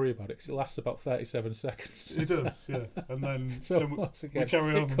don't need to worry about it because it lasts about 37 seconds. It does, yeah. And then, So then once we again,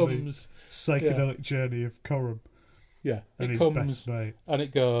 carry on it comes, the psychedelic journey of Corum yeah, and it his comes best mate and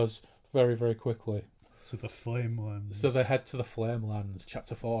it goes very, very quickly. to the Flamelands. So they head to the Flamelands,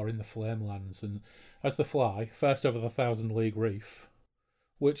 Chapter 4 in the Flamelands, and as they fly, first over the Thousand League Reef,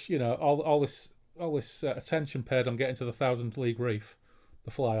 which, you know, all this attention paid on getting to the Thousand League Reef,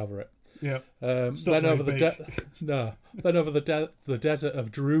 they fly over it. Yeah. Then over the desert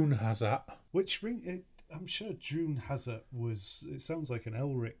of Droonhazat. Which I'm sure Droonhazat was. It sounds like an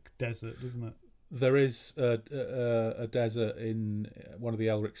Elric desert, doesn't it? There is a desert in one of the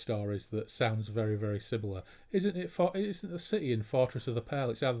Elric stories that sounds very, very similar. Isn't it? Isn't the city in Fortress of the Pearl?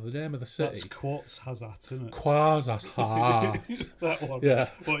 It's either the name of the city. That's Quartzhazat, isn't it? Quartzhazat. That one. Yeah.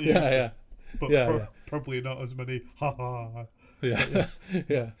 What Yeah. said. Yeah. But Yeah. probably not as many. Ha ha. Yeah.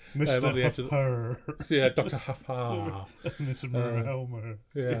 Yeah. Mr. On the edge of Huffer. Yeah, Dr. Hafa. Mr. Murhelmer.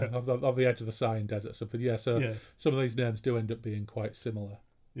 Yeah, of the edge of the Sign Desert or something. Yeah, so some of these names do end up being quite similar.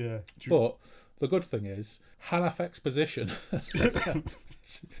 Yeah. But the good thing is, Hanaf Exposition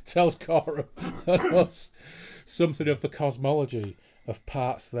tells Corum and us something of the cosmology of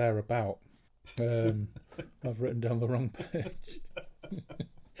parts thereabout. I've written down the wrong page.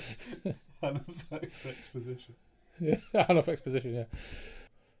 Halifax Exposition. Yeah, Hanaf Exposition, yeah.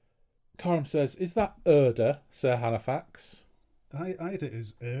 Corum says, "Is that Erda, Sir Halifax?" I had it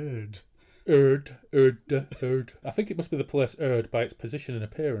as Erd. Erd. I think it must be the place Erd by its position and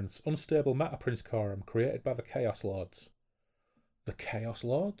appearance. Unstable matter, Prince Corum, created by the Chaos Lords. The Chaos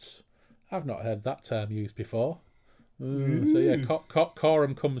Lords? I've not heard that term used before. So yeah,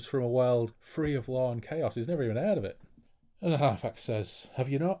 Corum comes from a world free of law and chaos. He's never even heard of it. And Halifax says, "Have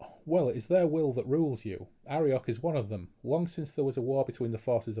you not? Well, it is their will that rules you. Ariok is one of them. Long since there was a war between the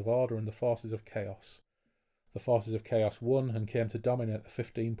forces of order and the forces of chaos. The forces of chaos won and came to dominate the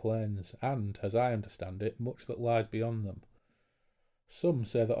 15 planes, and, as I understand it, much that lies beyond them. Some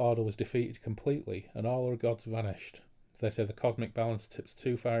say that order was defeated completely, and all our gods vanished. They say the cosmic balance tips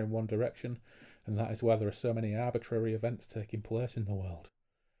too far in one direction, and that is why there are so many arbitrary events taking place in the world.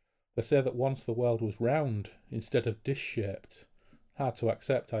 They say that once the world was round, instead of dish-shaped. Hard to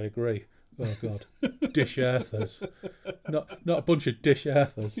accept, I agree. Oh, God. Dish-earthers. Not a bunch of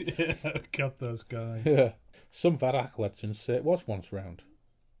dish-earthers. Yeah, God, those guys. Yeah. Some Vadhag legends say it was once round.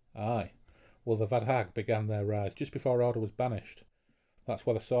 Aye. Well, the Vadhag began their rise just before order was banished. That's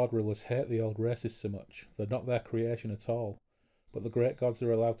why the sword rulers hate the old races so much. They're not their creation at all. But the great gods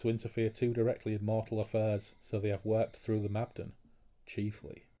are allowed to interfere too directly in mortal affairs, so they have worked through the Mabden,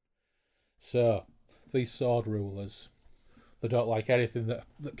 chiefly. So, these sword rulers, they don't like anything that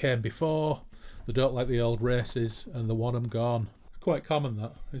came before, they don't like the old races, and they want them gone. Quite common,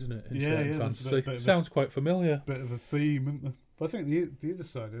 that, isn't it, in certain fantasy? Sounds quite familiar. Bit of a theme, isn't there? But I think the other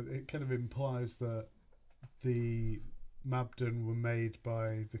side, it kind of implies that the Mabden were made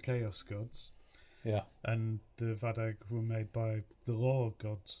by the Chaos Gods. Yeah. And the Vadhag were made by the Law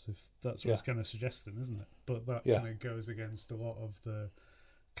Gods, if that's what it's kind of suggesting, isn't it? But that kind of goes against a lot of the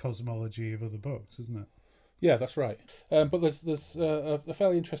cosmology of other books, isn't it? Yeah, that's right. But there's a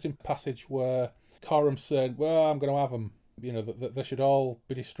fairly interesting passage where Corum said, well, I'm going to have them, you know, that they should all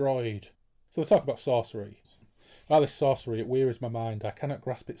be destroyed. So they talk about sorcery. This sorcery, it wearies my mind. I cannot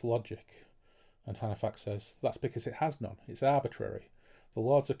grasp its logic. And Halifax says, that's because it has none. It's arbitrary. The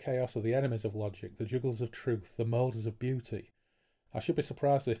Lords of Chaos are the enemies of logic, the jugglers of truth, the moulders of beauty. I should be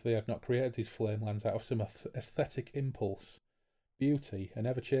surprised if they had not created these flamelands out of some aesthetic impulse. Beauty, an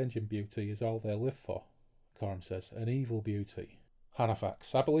ever-changing beauty, is all they live for, Corum says, an evil beauty.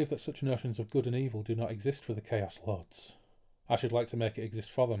 Halifax, I believe that such notions of good and evil do not exist for the Chaos Lords. I should like to make it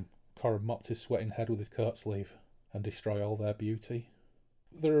exist for them. Corum mopped his sweating head with his coat sleeve. And destroy all their beauty.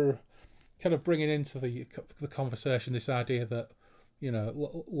 They're kind of bringing into the conversation this idea that, you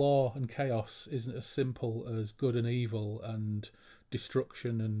know, law and chaos isn't as simple as good and evil and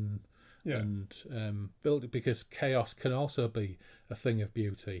destruction and building, because chaos can also be a thing of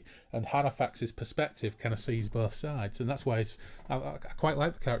beauty. And Halifax's perspective kind of sees both sides, and that's why I quite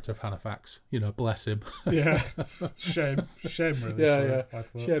like the character of Halifax. You know, bless him. Yeah, shame, really. Yeah.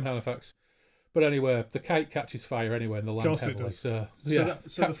 Shame Halifax. But anyway, the kite catches fire anyway, and the land heavily. So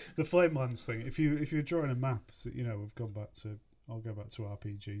the Flamelands thing. If you're drawing a map, so, you know, I'll go back to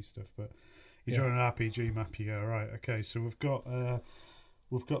RPG stuff, but you're drawing an RPG map. You go, right, okay. So we've got the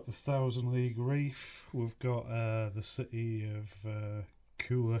Thousand League Reef. We've got the city of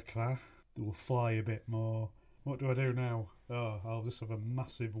Kulakra. That will fly a bit more. What do I do now? Oh, I'll just have a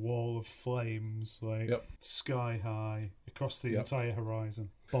massive wall of flames, sky high, across the entire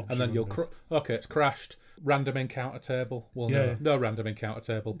horizon. Bob's and then your you'll... wonders. it's crashed. Random encounter table. Well, Yeah. no random encounter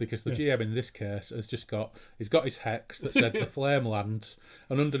table, because the GM in this case has just got... He's got his hex that says the Flame Lands,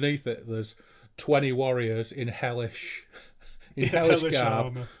 and underneath it there's 20 warriors in hellish garb.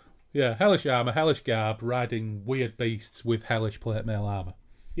 Armour. Yeah, hellish armour, hellish garb, riding weird beasts with hellish plate mail armour.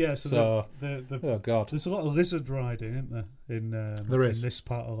 Yeah, so the oh god, there's a lot of lizard riding, isn't there? There is. in this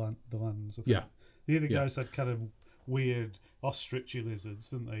part of the lands. I think. Yeah. The other guys had kind of weird ostrichy lizards,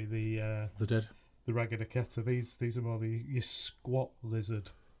 didn't they? The did. The Raggadaketa. These are more your squat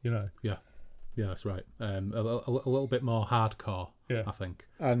lizard. You know. Yeah, that's right. A little bit more hardcore, Yeah. I think.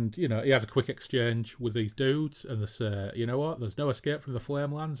 And, he has a quick exchange with these dudes, and they say, you know what, there's no escape from the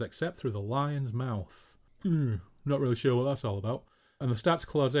Flame Lands except through the lion's mouth. Not really sure what that's all about. And the stats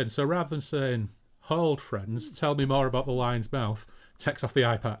close in, so rather than saying, hold, friends, tell me more about the lion's mouth, takes off the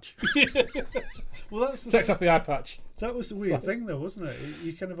eye patch. Well, that's takes off the eye patch. That was the weird thing, though, wasn't it?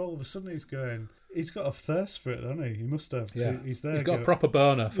 He kind of all of a sudden he's got a thirst for it, hasn't he? He must have. Yeah. He's there. He's got a proper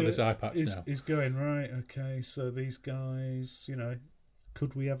burner for this eye patch now. He's going, right, okay, so these guys,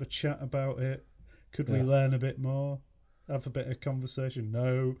 could we have a chat about it? Could we learn a bit more? Have a bit of conversation?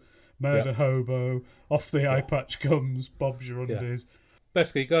 No. Murder hobo. Off the eye patch comes. Bob's your undies.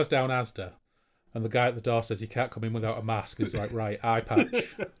 Basically, he goes down Asda, and the guy at the door says, you can't come in without a mask. He's like, right, eye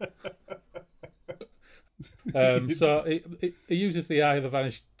patch. So he uses the Eye of the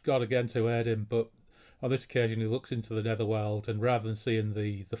Vanished God again to aid him, but on this occasion he looks into the Netherworld, and rather than seeing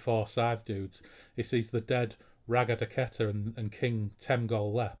the four scythe dudes, he sees the dead Raggadaketa and King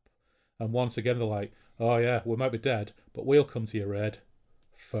Temgol Lep. And once again they're like, oh yeah, we might be dead, but we'll come to your aid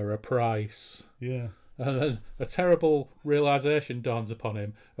for a price. Yeah. And then a terrible realisation dawns upon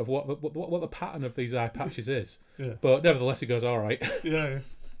him of what the pattern of these eye patches is. Yeah. But nevertheless he goes, all right. Yeah.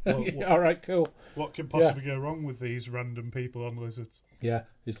 All right, cool. What can possibly go wrong with these random people on lizards? Yeah,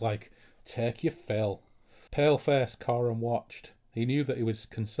 he's like, take your fill. Pale-faced Coram watched. He knew that he was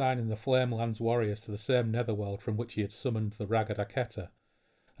consigning the Flamelands warriors to the same netherworld from which he had summoned the Raggadaketa,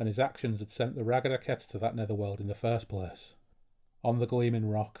 and his actions had sent the Raggadaketa to that netherworld in the first place. On the gleaming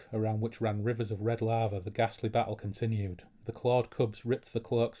rock, around which ran rivers of red lava, the ghastly battle continued. The clawed cubs ripped the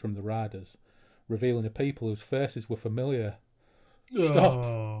cloaks from the riders, revealing a people whose faces were familiar.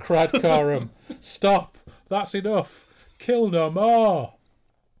 Stop, cried Coram. Stop, that's enough. Kill no more.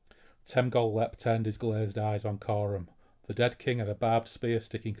 Temgol Lep turned his glazed eyes on Coram. The dead king had a barbed spear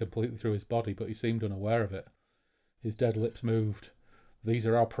sticking completely through his body, but he seemed unaware of it. His dead lips moved. These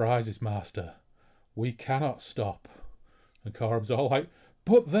are our prizes, master. We cannot stop. And Coram's all like,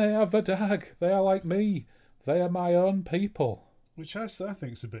 but they are Vadag. They are like me. They are my own people. Which I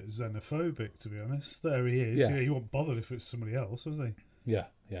think is a bit xenophobic, to be honest. There he is. Yeah. He wasn't bothered if it's somebody else, was he? Yeah,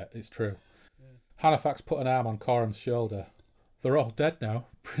 it's true. Yeah. Halifax put an arm on Coram's shoulder. They're all dead now,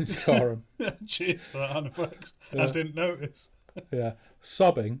 Prince Coram. Cheers for that, Halifax. Yeah. I didn't notice. Yeah.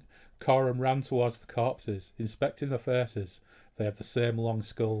 Sobbing, Coram ran towards the corpses, inspecting their faces. They had the same long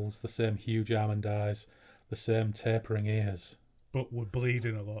skulls, the same huge almond eyes, the same tapering ears. But were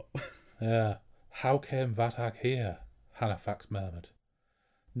bleeding a lot. Yeah. How came Vadag here? Halifax murmured.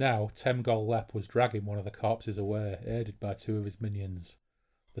 Now Temgol Lep was dragging one of the corpses away, aided by two of his minions.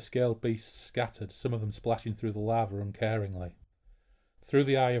 The scaled beasts scattered, some of them splashing through the lava uncaringly. Through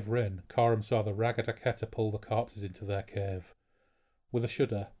the eye of Rin, Coram saw the Raggadaketa pull the corpses into their cave. With a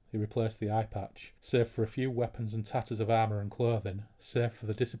shudder, he replaced the eye patch. Save for a few weapons and tatters of armour and clothing, save for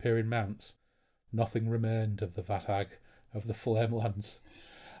the disappearing mounts, nothing remained of the Vadag, of the Flamelands.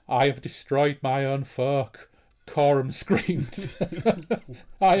 I have destroyed my own folk, Coram screamed.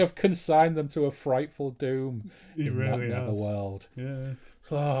 I have consigned them to a frightful doom in really that netherworld. Yeah.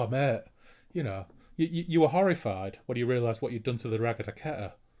 So, oh, mate, you were horrified when you realised what you'd done to the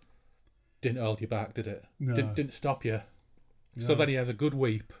Raggadaketa. Didn't hold you back, did it? No. Didn't stop you. No. So then he has a good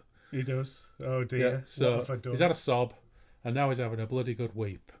weep. He does. Oh dear. Yeah, so what have I done? he's had a sob, and now he's having a bloody good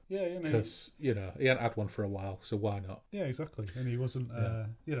weep. Yeah, because he hadn't had one for a while, so why not? Yeah, exactly. And he wasn't.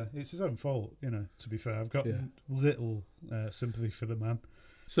 It's his own fault. To be fair, I've got little sympathy for the man.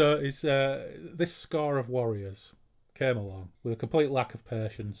 So this score of warriors came along with a complete lack of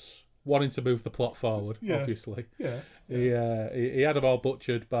patience, wanting to move the plot forward. Obviously, he had them all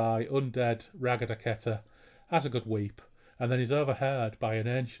butchered by undead Raggadaketa, has a good weep, and then he's overheard by an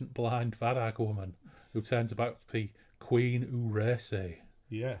ancient blind Vadag woman who turns out to be Queen Urese.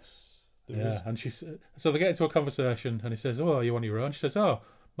 Yes. And so they get into a conversation, and he says, "Oh, are you on your own?" She says, "Oh,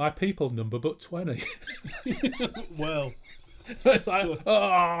 my people number but 20." Well, it's like,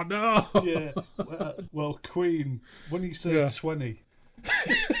 oh no. Yeah. Well, Queen, when you say 20,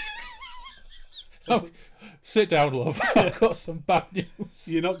 Sit down, love. I've got some bad news.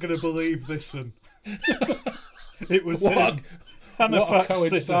 You're not going to believe this, and it was What a Halifax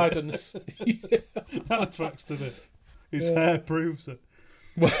did it. coincidence. Halifax did it. His hair proves it.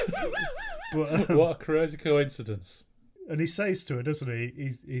 But, What a crazy coincidence. and he says to her, doesn't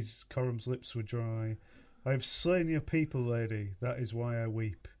he? His Coram's lips were dry. I have slain your people, lady. That is why I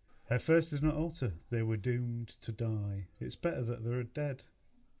weep. Her face did not alter. They were doomed to die. It's better that they are dead.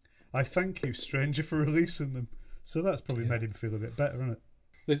 I thank you, stranger, for releasing them. So that's probably made him feel a bit better, hasn't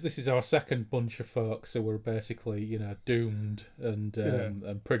it? This is our second bunch of folks who were basically, doomed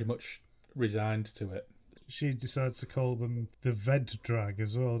and pretty much resigned to it. She decides to call them the Ved-Drag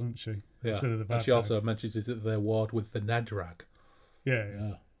as well, doesn't she? Yeah. Instead of the And she Vadrag. also mentions that they're warred with the Nedrag. Yeah.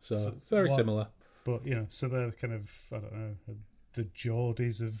 Yeah. So So it's very what- similar. But, so they're kind of, I don't know, the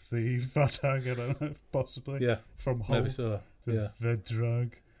Geordies of the Vadrag, I don't know, possibly. Yeah. From Hull. Maybe so. The Yeah.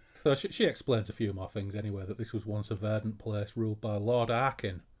 Ved-Drag. So she explains a few more things anyway, that this was once a verdant place ruled by Lord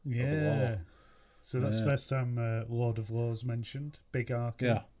Arkin. Yeah. So that's the Yeah. first time Lord of Law's mentioned. Big Arkin.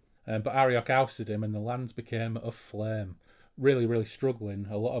 Yeah. But Ariok ousted him and the lands became aflame. Really, really struggling.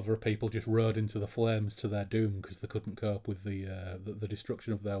 A lot of her people just rode into the flames to their doom because they couldn't cope with the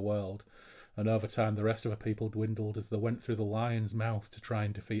destruction of their world. And over time, the rest of her people dwindled as they went through the lion's mouth to try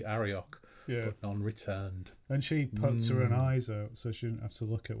and defeat Ariok. Yeah. But none returned. And she pokes her own eyes out so she didn't have to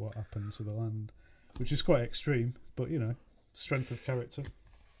look at what happened to the land. Which is quite extreme, but, strength of character.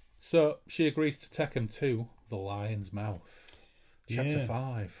 So she agrees to take him to the lion's mouth. Chapter Yeah.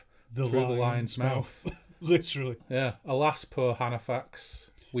 5. The Through the lion's mouth. Literally. Yeah. Alas, poor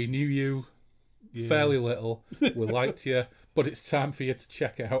Halifax. We knew you fairly little. We liked you, but it's time for you to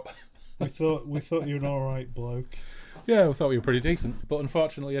check out. We thought you were an alright bloke. Yeah, we thought we were pretty decent. But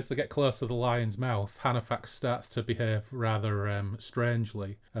unfortunately, as they get close to the lion's mouth, Halifax starts to behave rather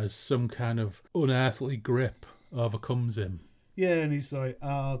strangely as some kind of unearthly grip overcomes him. Yeah, and he's like,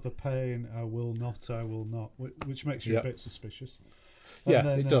 the pain, I will not, which makes you Yep. a bit suspicious. And Yeah,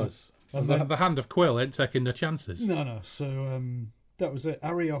 then, it does. and the, then- the hand of Quill ain't taking no chances. No, so that was it.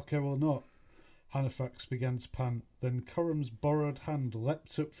 Ariok, I will not. Halifax began to pant. Then Coram's borrowed hand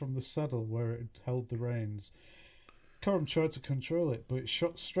leapt up from the saddle where it had held the reins. Coram tried to control it, but it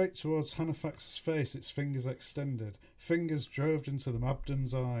shot straight towards Halifax's face, its fingers extended. Fingers drove into the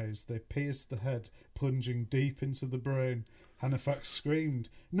Mabden's eyes. They pierced the head, plunging deep into the brain. Halifax screamed,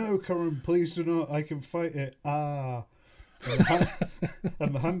 "No, Coram, please do not. I can fight it. Ah!"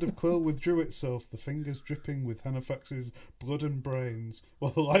 And the hand of Quill withdrew itself, the fingers dripping with Halifax's blood and brains,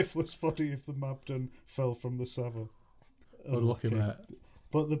 while the lifeless body of the Mabden fell from the saddle. Unlucky, mate.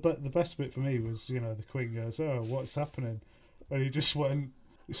 But the best bit for me was, the Queen goes, "Oh, what's happening?" And he just went,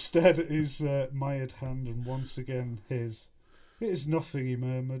 stared at his mired hand, and once again his. "It is nothing," he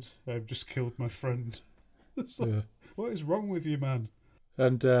murmured. "I've just killed my friend." It's like, Yeah. what is wrong with you, man?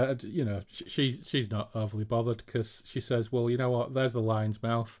 And, she's not overly bothered because she says, well, you know what, there's the lion's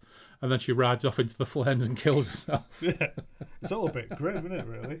mouth. And then she rides off into the flames and kills herself. Yeah, it's all a bit grim, isn't it,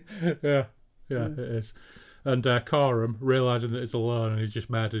 really? Yeah, it is. And Coram, realising that he's alone and he's just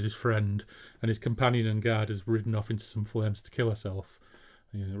murdered his friend, and his companion and guard has ridden off into some flames to kill herself.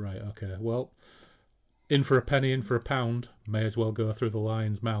 And right, okay, well, in for a penny, in for a pound, may as well go through the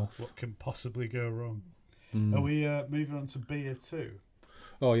lion's mouth. What can possibly go wrong? Are we moving on to beer 2?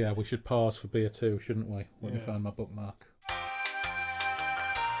 Oh yeah, we should pause for beer 2, shouldn't we? Let me Yeah. find my bookmark.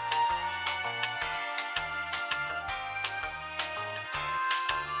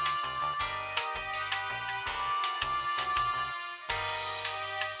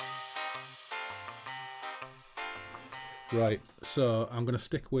 Right, so I'm going to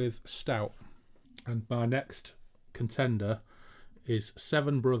stick with stout, and my next contender is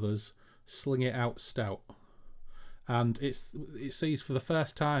Seven Brothers Sling It Out Stout, and it sees for the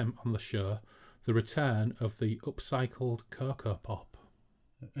first time on the show the return of the upcycled Cocoa Pop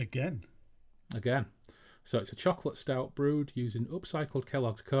Again. So it's a chocolate stout brewed using upcycled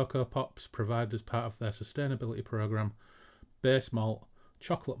Kellogg's Cocoa Pops provided as part of their sustainability program. Base malt,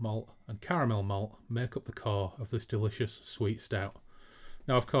 chocolate malt and caramel malt make up the core of this delicious sweet stout.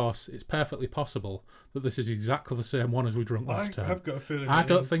 Now, of course, it's perfectly possible that this is exactly the same one as we drunk last time. I've got a feeling I it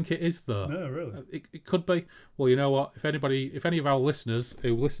don't is. think it is, though. No, really. It could be. Well, you know what? If any of our listeners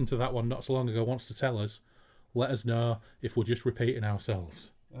who listened to that one not so long ago wants to tell us, let us know if we're just repeating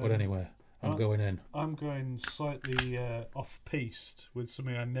ourselves. But anyway, I'm going in. I'm going slightly off-piste with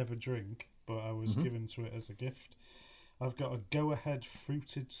something I never drink, but I was given to it as a gift. I've got a Go-Ahead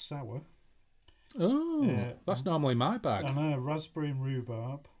fruited sour. Oh, that's normally my bag. And a raspberry and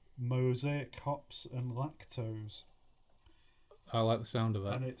rhubarb, mosaic hops and lactose. I like the sound of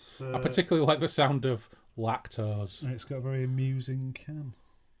that. And it's I particularly like the sound of lactose. And it's got a very amusing can.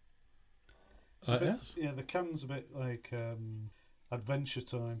 Yes. Yeah, the can's a bit like Adventure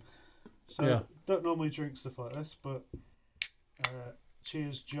Time. So Yeah. don't normally drink stuff like this, but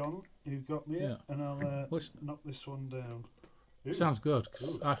cheers, John, who got me it, and I'll knock this one down. Ooh. Sounds good,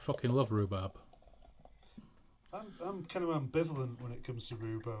 'cause I fucking love rhubarb. I'm kind of ambivalent when it comes to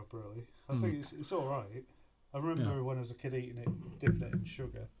rhubarb, really. I think it's all right. I remember when I was a kid eating it, dipping it in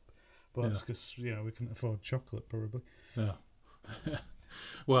sugar. But that's because, we couldn't afford chocolate, probably. Yeah.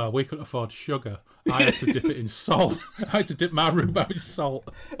 Well, we couldn't afford sugar. I had to dip it in salt. I had to dip my rhubarb in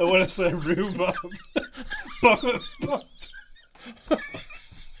salt. And when I say rhubarb...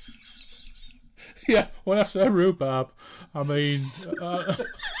 Yeah, when I say rhubarb, I mean...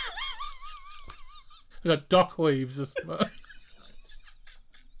 dock leaves.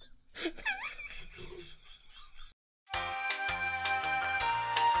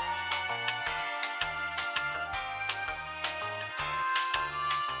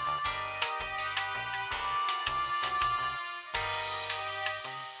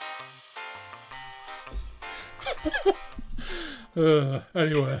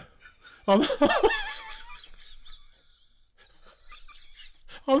 Anyway, on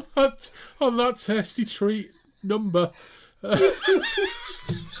that tasty treat number.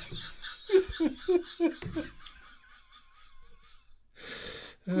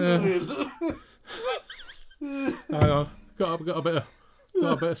 Hang on, got a bit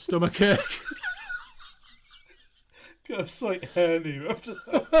of stomach ache. Got a slight hernia after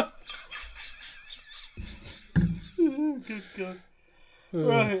that. Good God.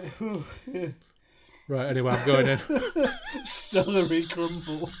 Right. Ooh, yeah. Right, anyway, I'm going in. Celery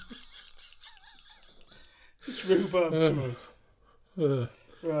crumble. It's rhubarb sauce.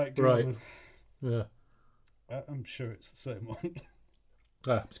 Right, go on. Yeah. I'm sure it's the same one.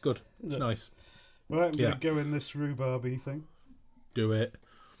 It's good. It's nice. Right, I'm going to go in this rhubarby thing. Do it.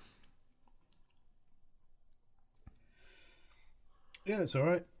 Yeah, it's all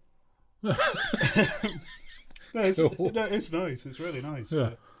right. It's nice. It's really nice.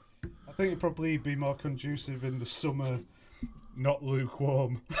 Yeah. I think it'd probably be more conducive in the summer, not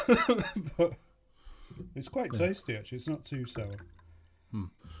lukewarm. But it's quite tasty, actually. It's not too sour.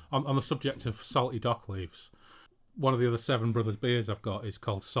 On the subject of salty dock leaves, one of the other Seven Brothers beers I've got is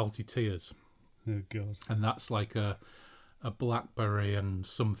called Salty Tears. Oh, God. And that's like a blackberry and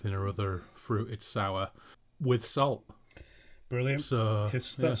something or other fruited sour with salt. Brilliant. So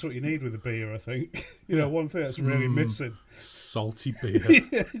that's what you need with a beer, I think. One thing that's really missing. Salty beer.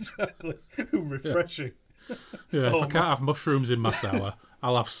 Yeah, exactly. Refreshing. Yeah, if I can't have mushrooms in my sour,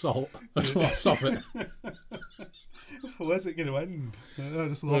 I'll have salt. That's lots of it. Where's it going to end?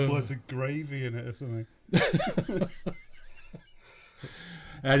 Just loads of gravy in it or something.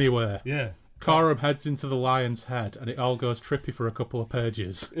 Anyway. Yeah. Coram heads into the Lion's Head, and it all goes trippy for a couple of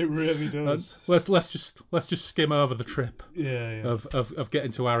pages. It really does. Let's just skim over the trip. Yeah. Of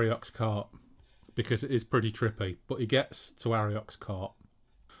getting to Ariok's Court, because it is pretty trippy. But he gets to Ariok's Court.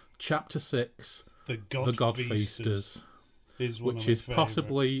 Chapter 6, The God Feasters, which is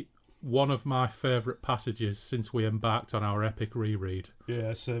possibly one of my favourite passages since we embarked on our epic reread.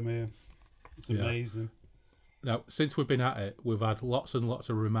 Yeah, same here. It's amazing. Now, since we've been at it, we've had lots and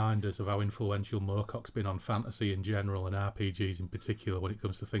lots of reminders of how influential Moorcock's been on fantasy in general and RPGs in particular when it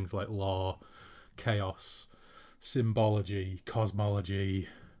comes to things like lore, chaos, symbology, cosmology,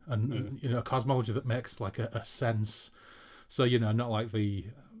 and cosmology that makes like a sense. So, not like the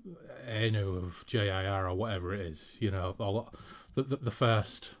Anu of JIR or whatever it is. The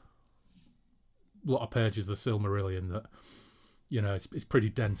first lot of pages of the Silmarillion that, it's pretty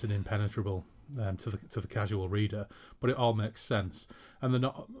dense and impenetrable. To the casual reader, but it all makes sense, and they're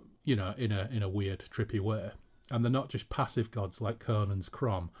not, in a weird, trippy way. And they're not just passive gods like Conan's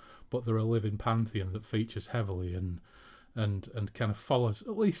Crom, but they're a living pantheon that features heavily and kind of follows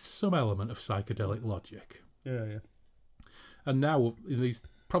at least some element of psychedelic logic. Yeah. And now in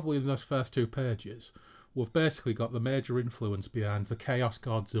those first 2 pages, we've basically got the major influence behind the chaos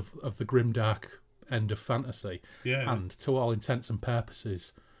gods of the grimdark end of fantasy. Yeah. And to all intents and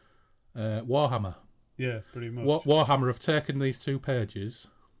purposes, Warhammer. Yeah, pretty much. Warhammer have taken these 2 pages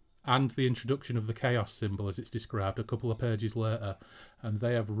and the introduction of the chaos symbol as it's described a couple of pages later, and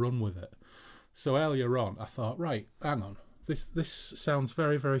they have run with it. So earlier on, I thought, right, hang on, this sounds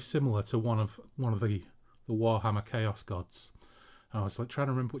very, very similar to one of the Warhammer chaos gods. And I was like trying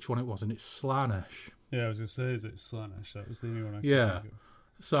to remember which one it was, and it's Slaanesh. Yeah, I was going to say, is it Slaanesh? That was the only one I could think of.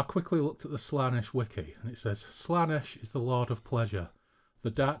 So I quickly looked at the Slaanesh wiki, and it says, Slaanesh is the Lord of Pleasure,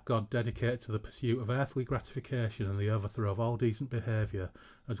 The dark god dedicated to the pursuit of earthly gratification and the overthrow of all decent behaviour,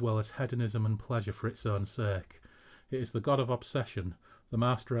 as well as hedonism and pleasure for its own sake. It is the god of obsession, the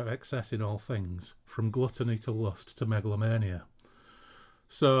master of excess in all things, from gluttony to lust to megalomania.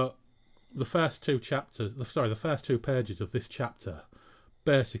 So, the first two pages of this chapter,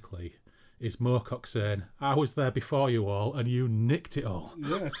 basically, is Moorcock saying, I was there before you all, and you nicked it all.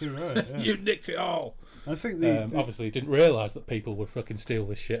 Yeah, too right. Yeah. You nicked it all. I think obviously he didn't realise that people would fucking steal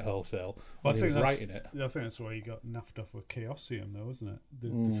this shit wholesale when he was writing it. I think that's why he got naffed off with Chaosium, though, wasn't it?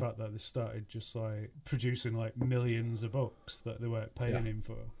 The fact that they started just like producing like millions of books that they weren't paying him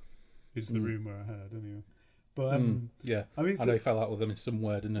for is the rumour I heard, anyway. But yeah, I mean, I know he fell out with them in some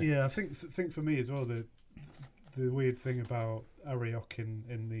way, didn't he? Yeah, I think for me as well, the weird thing about Ariok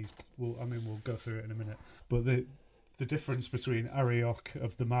in these, we'll go through it in a minute, but the difference between Ariok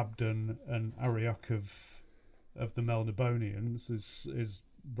of the Mabdon and Ariok of the Melnibonians is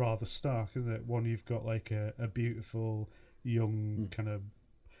rather stark, isn't it? One, you've got like a beautiful young kind of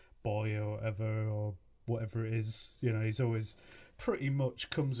boy or whatever it is. You know, he's always pretty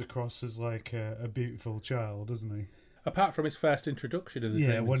much comes across as like a beautiful child, doesn't he? Apart from his first introduction in the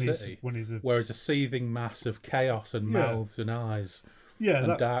Dreaming City, where he's a seething mass of chaos and mouths and eyes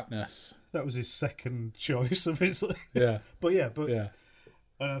and darkness. That was his second choice, obviously. Yeah. But and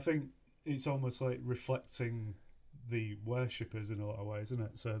I think it's almost like reflecting the worshippers in a lot of ways, isn't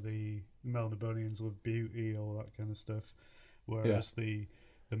it? So the Melnibonians love beauty, all that kind of stuff, whereas the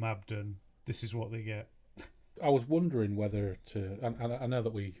Mabdon, this is what they get. I was wondering whether to, and I know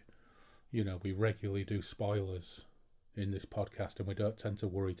that we regularly do spoilers in this podcast, and we don't tend to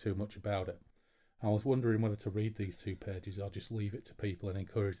worry too much about it. I was wondering whether to read these 2 pages or just leave it to people and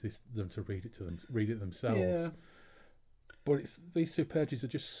encourage them to read it themselves. Yeah. But these 2 pages are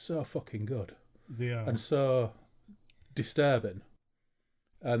just so fucking good. They are. And so disturbing.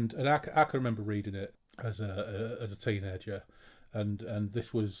 And I can remember reading it as a teenager, and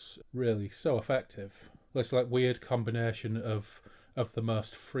this was really so effective. This like weird combination of the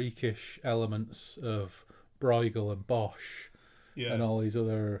most freakish elements of Bruegel and Bosch. Yeah. And all these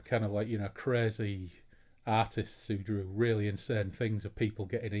other kind of like, crazy artists who drew really insane things of people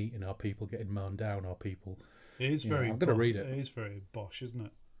getting eaten or people getting mown down or people. It is very. I'm going to read it. It is very Bosch, isn't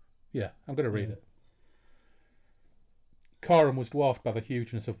it? Yeah, I'm going to read it. Coram was dwarfed by the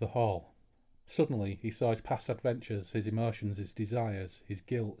hugeness of the hall. Suddenly, he saw his past adventures, his emotions, his desires, his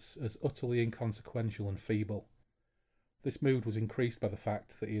guilts as utterly inconsequential and feeble. This mood was increased by the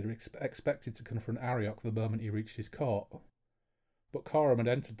fact that he had expected to confront Ariok the moment he reached his court. But Coram had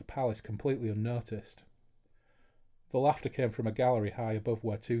entered the palace completely unnoticed. The laughter came from a gallery high above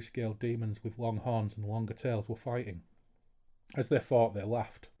where 2 scaled demons with long horns and longer tails were fighting. As they fought, they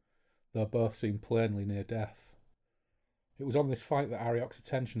laughed, though both seemed plainly near death. It was on this fight that Ariok's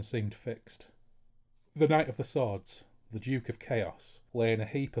attention seemed fixed. The Knight of the Swords, the Duke of Chaos, lay in a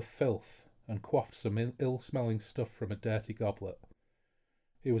heap of filth and quaffed some ill-smelling stuff from a dirty goblet.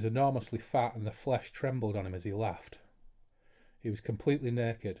 He was enormously fat and the flesh trembled on him as he laughed. He was completely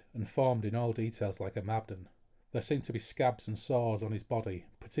naked and formed in all details like a Mabdon. There seemed to be scabs and sores on his body,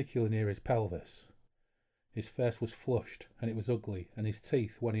 particularly near his pelvis. His face was flushed, and it was ugly, and his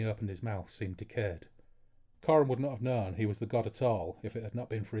teeth, when he opened his mouth, seemed decayed. Coram would not have known he was the god at all if it had not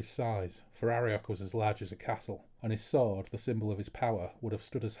been for his size, for Ariok was as large as a castle, and his sword, the symbol of his power, would have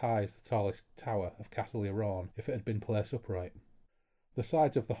stood as high as the tallest tower of Castle Iran if it had been placed upright. The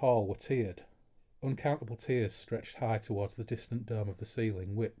sides of the hall were tiered. Uncountable tiers stretched high towards the distant dome of the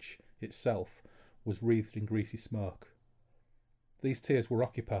ceiling, which, itself, was wreathed in greasy smoke. These tiers were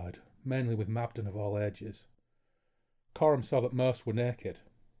occupied, mainly with Mabdon of all ages. Coram saw that most were naked.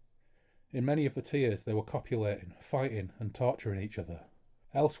 In many of the tiers they were copulating, fighting and torturing each other.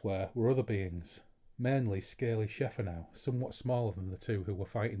 Elsewhere were other beings, mainly scaly Shephanau, somewhat smaller than the 2 who were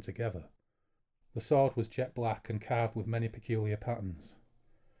fighting together. The sword was jet black and carved with many peculiar patterns.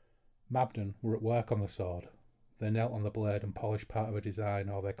 Mabdon were at work on the sword. They knelt on the blade and polished part of a design,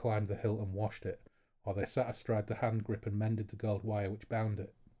 or they climbed the hilt and washed it, or they sat astride the hand grip and mended the gold wire which bound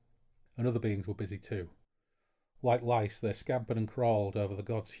it. And other beings were busy too. Like lice, they scampered and crawled over the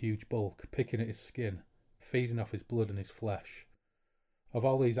god's huge bulk, picking at his skin, feeding off his blood and his flesh. Of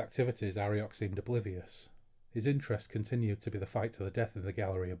all these activities, Ariok seemed oblivious. His interest continued to be the fight to the death in the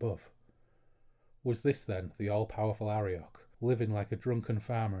gallery above. Was this, then, the all-powerful Ariok, living like a drunken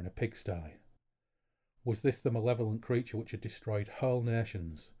farmer in a pigsty? Was this the malevolent creature which had destroyed whole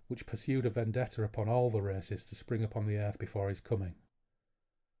nations, which pursued a vendetta upon all the races to spring upon the earth before his coming?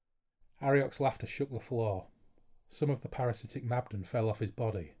 Ariok's laughter shook the floor. Some of the parasitic Mabdon fell off his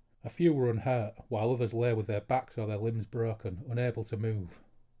body. A few were unhurt, while others lay with their backs or their limbs broken, unable to move.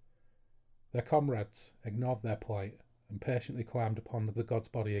 Their comrades ignored their plight and patiently climbed upon the god's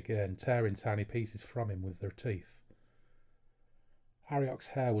body again, tearing tiny pieces from him with their teeth. Ariok's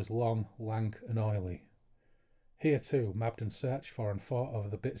hair was long, lank and oily. Here too Mabden searched for and fought over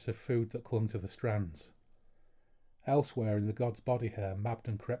the bits of food that clung to the strands. Elsewhere in the god's body hair,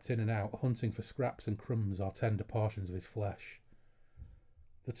 Mabden crept in and out, hunting for scraps and crumbs or tender portions of his flesh.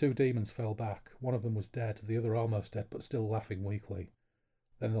 The two demons fell back. One of them was dead, the other almost dead, but still laughing weakly.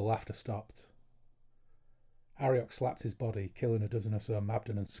 Then the laughter stopped. Ariok slapped his body, killing a dozen or so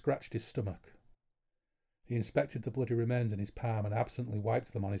Mabden, and scratched his stomach. He inspected the bloody remains in his palm and absently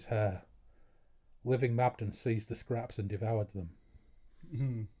wiped them on his hair. Living Mabden seized the scraps and devoured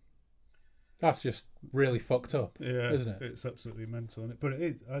them. That's just really fucked up, isn't it? It's absolutely mental, isn't it? But it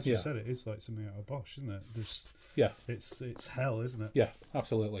is, as you said, it is like something out of Bosch, isn't it? It's hell, isn't it? Yeah,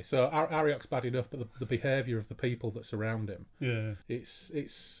 absolutely. So Ariok's bad enough, but the behaviour of the people that surround him, it's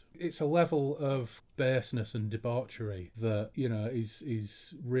a level of baseness and debauchery that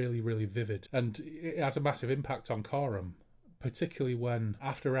is really, really vivid, and it has a massive impact on Coram, particularly when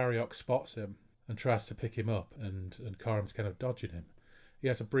after Ariok spots him and tries to pick him up, and Coram's kind of dodging him. He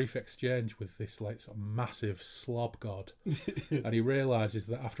has a brief exchange with this sort of massive slob god, and he realises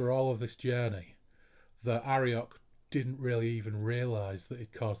that after all of this journey, that Ariok didn't really even realise that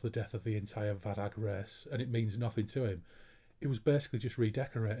it caused the death of the entire Vadag race, and it means nothing to him. It was basically just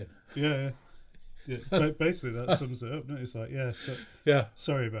redecorating. Yeah. Basically, that sums it up. Doesn't it? It's like,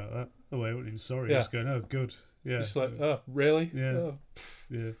 sorry about that. Oh, I wasn't even sorry. I was going, oh, good. Yeah. Just like, oh, really? Yeah. Oh,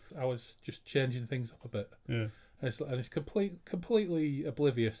 yeah. I was just changing things up a bit. Yeah. And it's completely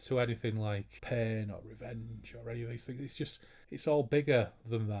oblivious to anything like pain or revenge or any of these things. It's all bigger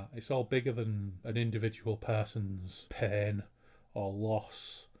than that. It's all bigger than an individual person's pain or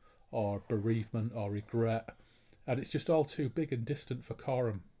loss or bereavement or regret. And it's just all too big and distant for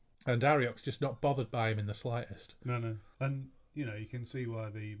Coram. And Ariok's just not bothered by him in the slightest. No. And, you can see why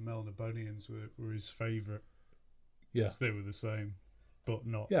the Melnibonians were his favourite. Yeah. Because they were the same, but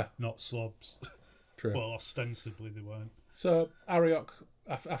not slobs. True. Well, ostensibly they weren't. So Ariok,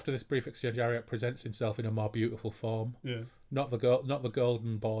 after this brief exchange, Ariok presents himself in a more beautiful form. Yeah. Not the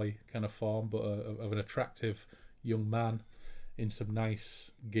golden boy kind of form, but of an attractive young man in some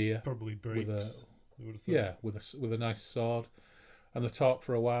nice gear. Probably breaks. With a nice sword. And they talk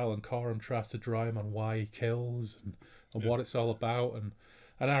for a while, and Coram tries to draw him on why he kills and what it's all about, and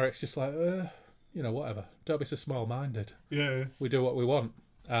Ariok's just like, whatever. Don't be so small-minded. Yeah. We do what we want.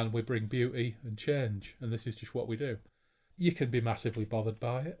 And we bring beauty and change, and this is just what we do. You can be massively bothered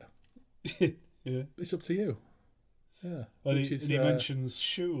by it. Yeah. It's up to you. Yeah. And he mentions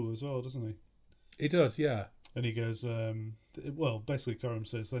Shul as well, doesn't he? He does, yeah. And he goes, basically Coram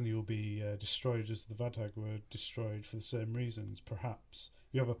says, then you'll be destroyed as the Vadag were destroyed for the same reasons, perhaps.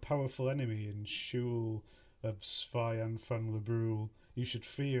 You have a powerful enemy in Shul of Svayan van Lebrul. You should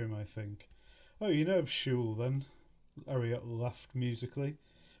fear him, I think. Oh, you know of Shul, then? Ariok laughed musically.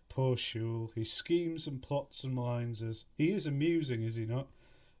 Poor Shul. He schemes and plots and maligns us. He is amusing, is he not?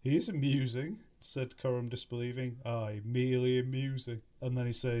 He is amusing, said Coram, disbelieving. Aye, merely amusing. And then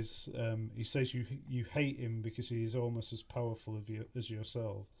he says you hate him because he is almost as powerful as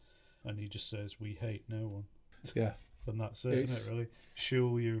yourself. And he just says, we hate no one. Yeah. And that's it, isn't it, really?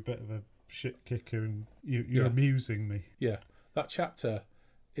 Shul, you're a bit of a shit kicker and you're amusing me. Yeah. That chapter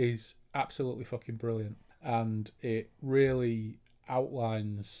is absolutely fucking brilliant. And it really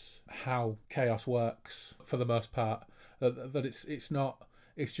outlines how chaos works for the most part. That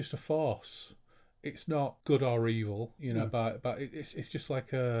it's just a force. It's not good or evil, but it's just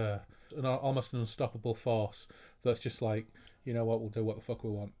like almost an unstoppable force that's just like, you know what, we'll do what the fuck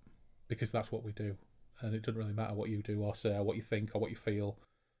we want because that's what we do, and it doesn't really matter what you do or say or what you think or what you feel.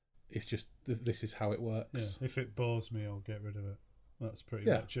 It's just this is how it works. Yeah, if it bores me, I'll get rid of it. That's pretty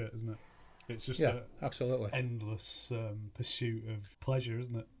much it, isn't it? It's just absolutely endless pursuit of pleasure,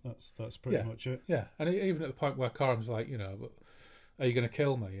 isn't it? That's pretty much it. Yeah, and even at the point where Coram's like, are you going to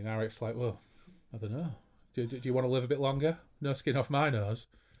kill me? And Ariok's like, well, I don't know. Do you want to live a bit longer? No skin off my nose.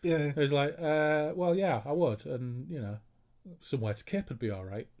 Yeah. He's like, well, yeah, I would. And, somewhere to kip would be all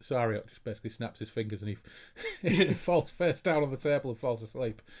right. So Ariok just basically snaps his fingers and he falls face down on the table and falls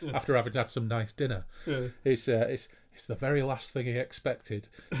asleep after having had some nice dinner. Yeah. It's the very last thing he expected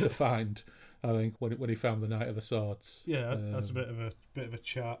to find, I think, when he found the Knight of the Swords. Yeah, that's a bit of a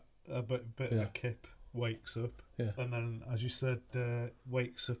chat, a bit of a kip. Wakes up, and then, as you said,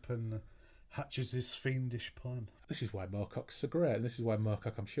 wakes up and hatches his fiendish plan. This is why Moorcock's so great, and this is why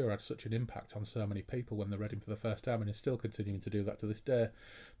Moorcock, I'm sure, had such an impact on so many people when they read him for the first time, and is still continuing to do that to this day,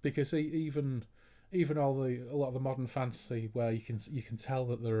 because even a lot of the modern fantasy where you can tell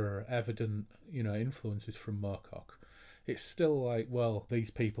that there are evident, influences from Moorcock, it's still like, well,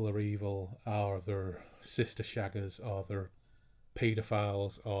 these people are evil, or they're sister shaggers, or they're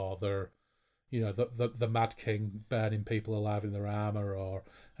paedophiles, or they're the Mad King burning people alive in their armour, or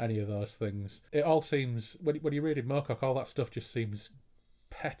any of those things. It all seems, when you read in Moorcock, all that stuff just seems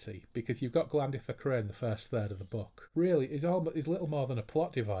petty, because you've got Glandith the Crane, the first third of the book. Really, is little more than a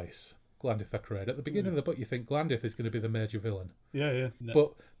plot device, Glandith the Crane. At the beginning of the book, you think Glandith is going to be the major villain. Yeah. No.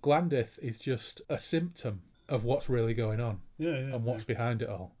 But Glandith is just a symptom of what's really going on. And what's behind it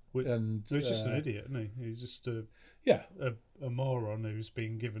all. And he's just an idiot, isn't he? He's just a moron who's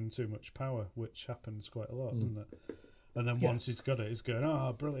been given too much power, which happens quite a lot, doesn't it? And then once he's got it, he's going,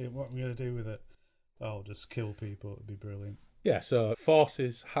 brilliant, what am I going to do with it? I'll just kill people, it'd be brilliant. Yeah, so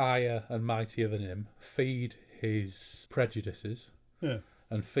forces higher and mightier than him feed his prejudices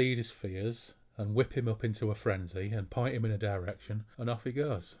and feed his fears and whip him up into a frenzy and point him in a direction, and off he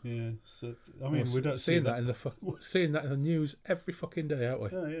goes. Yeah, so I mean, we don't seeing that in the news every fucking day, aren't we?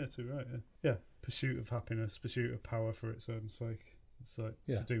 Yeah, too right. Yeah, pursuit of happiness, pursuit of power for its own sake. It's like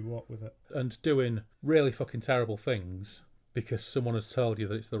to do what with it? And doing really fucking terrible things because someone has told you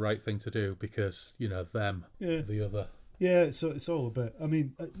that it's the right thing to do because them, the other. Yeah, it's all a bit. I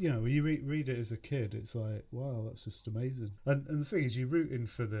mean, you read it as a kid, it's like, wow, that's just amazing. And the thing is, you're rooting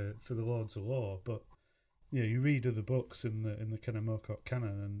for the Lords of Law, but you read other books in the kind of Moorcock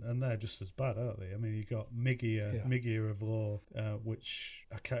canon, and they're just as bad, aren't they? I mean, you got Migia of Law, which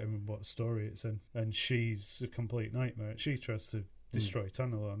I can't remember what story it's in, and she's a complete nightmare. She tries to destroy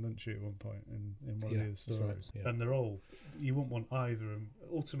Tanelorn, doesn't she, at one point in one of the other stories? Right, and they're all, you wouldn't want either of them.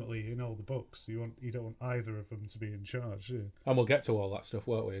 Ultimately, in all the books, you don't want either of them to be in charge, do you? And we'll get to all that stuff,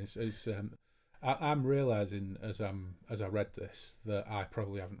 won't we? I'm realising as I read this that I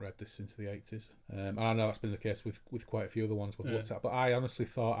probably haven't read this since the 80s. And I know that's been the case with quite a few of the ones we've looked at, but I honestly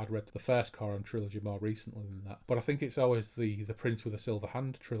thought I'd read the first Corum trilogy more recently than that. But I think it's always the Prince with a Silver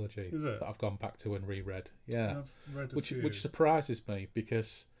Hand trilogy that I've gone back to and reread. Yeah, I've read which surprises me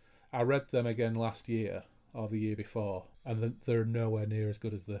because I read them again last year or the year before, and they're nowhere near as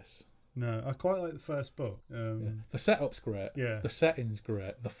good as this. No, I quite like the first book. The setup's great. Yeah. The setting's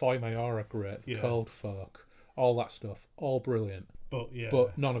great. The Foy-Mayor are great. The Cold Folk. All that stuff. All brilliant. But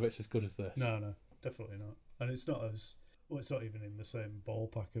none of it's as good as this. No, definitely not. And it's not as... Well, it's not even in the same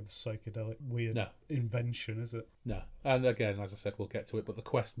ballpark of psychedelic weird invention, is it? No. And again, as I said, we'll get to it, but the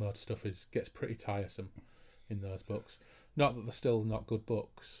quest mode stuff gets pretty tiresome in those books. Not that they're still not good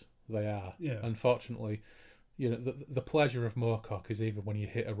books. They are. Yeah. Unfortunately... the pleasure of Moorcock is even when you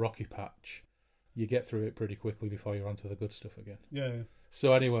hit a rocky patch, you get through it pretty quickly before you're onto the good stuff again. Yeah.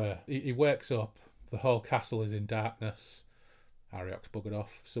 So anyway, he wakes up, the whole castle is in darkness, Arioch's buggered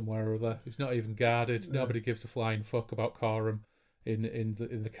off somewhere or other, he's not even guarded, nobody gives a flying fuck about Corum in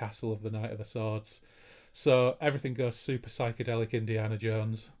the castle of the Knight of the Swords. So everything goes super psychedelic Indiana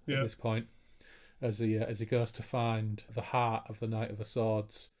Jones at this point, as he goes to find the heart of the Knight of the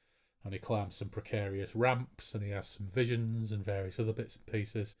Swords. And he climbs some precarious ramps, and he has some visions and various other bits and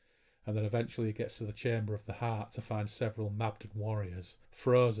pieces. And then eventually he gets to the Chamber of the Heart to find several Mabden warriors,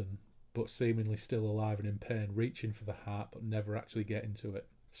 frozen, but seemingly still alive and in pain, reaching for the heart, but never actually getting to it.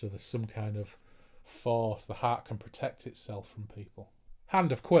 So there's some kind of force. The heart can protect itself from people.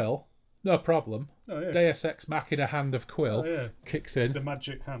 Hand of Quill, no problem. Oh, yeah. Deus Ex Machina Hand of Quill kicks in. The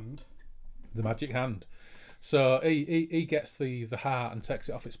magic hand. The magic hand. So he gets the heart and takes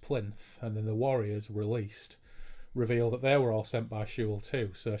it off its plinth, and then the warriors, released, reveal that they were all sent by Shul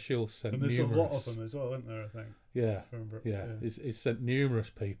too. So Shul sent numerous... And there's a lot of them as well, isn't there, I think? Yeah. He's sent numerous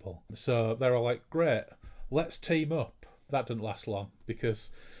people. So they're all like, great, let's team up. That didn't last long,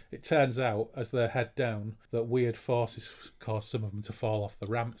 because it turns out, as they head down, that weird forces cause some of them to fall off the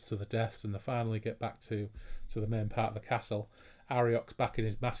ramps to the deaths, and they finally get back to the main part of the castle. Arioch's back in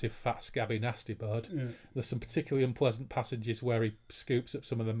his massive, fat, scabby, nasty bird. Yeah. There's some particularly unpleasant passages where he scoops up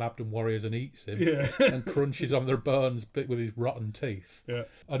some of the Mabden warriors and eats him and crunches on their bones with his rotten teeth. Yeah.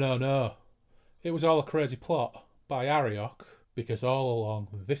 Oh, no. It was all a crazy plot by Arioch, because all along,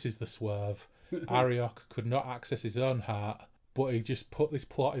 this is the swerve, Arioch could not access his own heart, but he just put this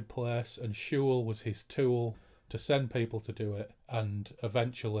plot in place, and Shul was his tool to send people to do it, and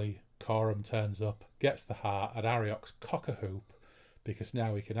eventually Corum turns up, gets the heart, and Arioch's cock-a-hoop, because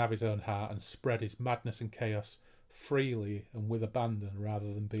now he can have his own heart and spread his madness and chaos freely and with abandon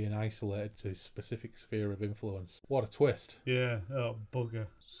rather than being isolated to his specific sphere of influence. What a twist. Yeah, oh, bugger,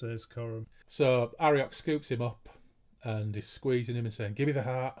 says Coram. So Arioch scoops him up and is squeezing him and saying, give me the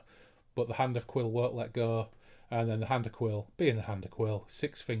heart, but the Hand of Quill won't let go. And then the Hand of Quill, being the Hand of Quill,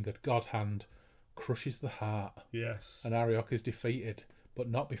 six-fingered God Hand, crushes the heart. Yes. And Arioch is defeated, but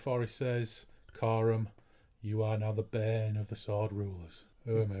not before he says, Coram, you are now the bane of the sword rulers.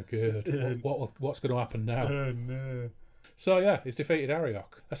 Oh my god. What's going to happen now? Oh no. So yeah, he's defeated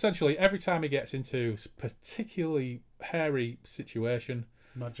Arioch. Essentially, every time he gets into a particularly hairy situation,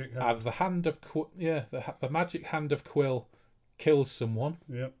 Magic hand. either the hand of the magic Hand of Quill kills someone,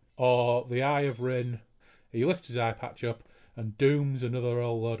 Yep. or the Eye of Rin, he lifts his eye patch up and dooms another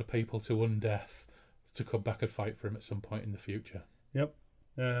whole load of people to undeath to come back and fight for him at some point in the future. Yep.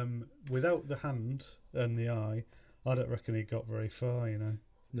 Without the hand and the eye, I don't reckon he got very far, you know.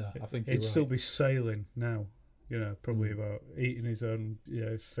 No, I think he'd you're still right. be sailing now, you know, probably about eating his own,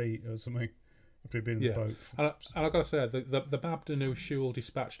 feet or something after he'd been in the boat. And I've got to say, the Mabdan who Shul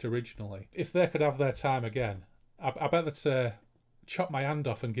dispatched originally, if they could have their time again, I bet they'd say, chop my hand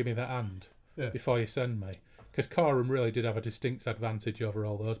off and give me that hand before you send me. Because Coram really did have a distinct advantage over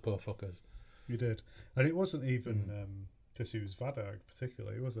all those poor fuckers. He did. And it wasn't even because he was Vadag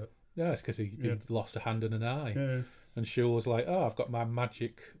particularly, was it? Yeah, it's because he lost a hand and an eye. Yeah. And Shul was like, oh, I've got my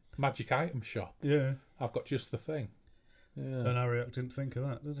magic item shop. Yeah. I've got just the thing. Yeah. And Arioch didn't think of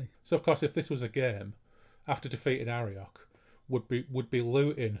that, did he? So, of course, if this was a game, after defeating Arioch, would be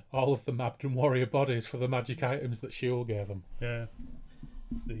looting all of the Mabdan warrior bodies for the magic items that Shul gave them. Yeah.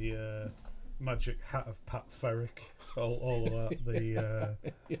 The magic hat of Pat Ferrick, all of that. The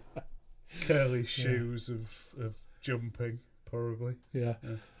curly shoes of jumping, probably. Yeah.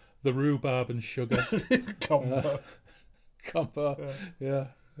 The rhubarb and sugar Combo. Yeah.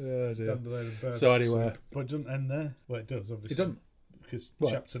 Yeah, dear. So anyway, but it doesn't end there. Well, it does, obviously. It doesn't. Because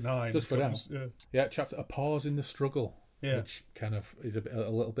Well, chapter 9 just for comes, Yeah, chapter A Pause in the Struggle, Yeah. which kind of is a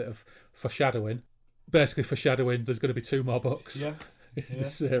little bit of foreshadowing. Basically foreshadowing there's going to be 2 more books. Yeah. in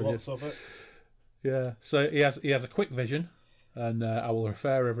this series. Lots of it. Yeah, so he has a quick vision, and I will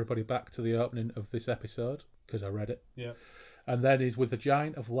refer everybody back to the opening of this episode because I read it. Yeah. And then he's with the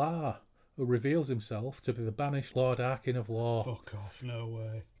Giant of Lar, who reveals himself to be the banished Lord Arkin of Law. Fuck off, no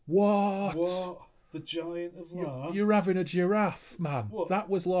way. What? The Giant of Lar? You're having a giraffe, man. What? That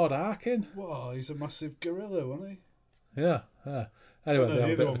was Lord Arkin. Wow, he's a massive gorilla, wasn't he? Yeah. Anyway, No, they have the a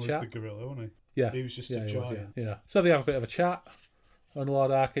bit other of one a was chat. the gorilla, wasn't Yeah. he? He was just Yeah, a he was, giant. yeah. So they have a bit of a chat, and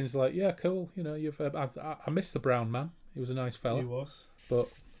Lord Arkin's like, "Yeah, cool. You know, I miss the brown man. He was a nice fella. He was. But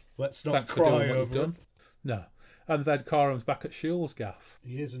Let's not thanks for doing cry what you've over done." him. No. And then Coram's back at Shul's gaff.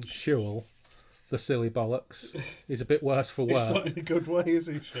 He isn't. Shul, the silly bollocks, is a bit worse for wear. It's not in a good way, is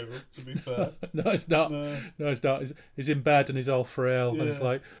he, Shul, to be fair? No, it's not. No. No, it's not. He's in bed and he's all frail, and Yeah. he's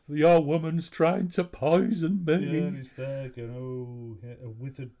like, "Your woman's trying to poison me." Yeah, and he's there going, a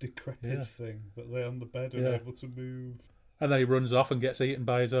withered, decrepit thing that lay on the bed and able to move. And then he runs off and gets eaten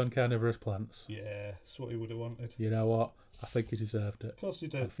by his own carnivorous plants. Yeah, that's what he would have wanted. You know what? I think he deserved it. Of course he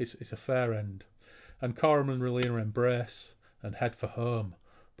did. It's a fair end. And Coram and Rowena embrace and head for home.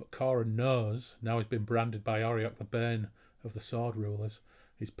 But Coram knows, now he's been branded by Arioch the Bane of the Sword Rulers,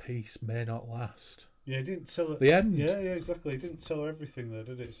 his peace may not last. Yeah, he didn't tell her. The end. Yeah, exactly. He didn't tell her everything, though,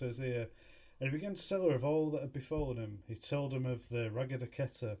 did it? It says here, and he began to tell her of all that had befallen him. He told him of the Ragged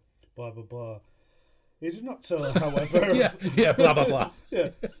Aketa, blah, blah, blah. He did not tell her, however... yeah, blah, blah, blah. Yeah.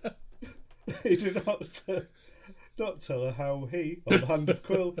 He did not tell her how he, on the Hand of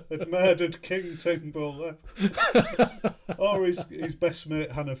Quill, had murdered King Tingball or his best mate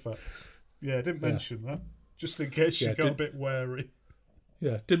Hanafax. Yeah, I didn't mention that, just in case she got a bit wary.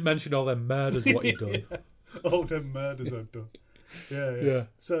 Yeah, didn't mention all them murders what you've done. All them murders I've done. Yeah.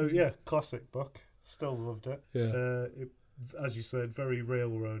 So, classic book. Still loved it. Yeah. As you said, very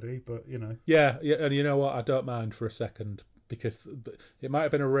railroady, but, you know. Yeah, and you know what? I don't mind for a second, because it might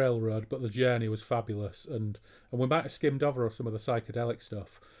have been a railroad, but the journey was fabulous, and we might have skimmed over some of the psychedelic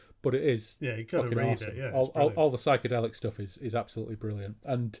stuff, but it is you gotta fucking read awesome. it. Yeah, all the psychedelic stuff is absolutely brilliant,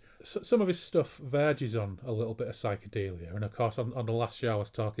 and some of his stuff verges on a little bit of psychedelia. And of course, on the last show, I was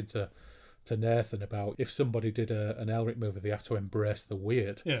talking to Nathan about if somebody did an Elric movie, they have to embrace the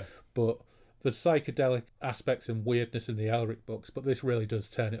weird. Yeah, but there's psychedelic aspects and weirdness in the Elric books, but this really does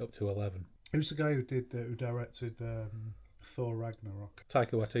turn it up to 11. Who's the guy who directed Thor Ragnarok?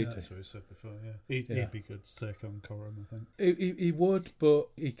 Taika Waititi. Yeah, that's what we said before. Yeah, he'd be good to take on Coram, I think. He would, but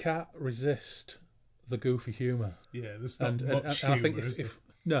he can't resist the goofy humour. Yeah, there's not And much I think humour, is there?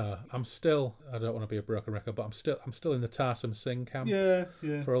 No, I'm still. I don't want to be a broken record, but I'm still in the Tarsem Singh camp. Yeah.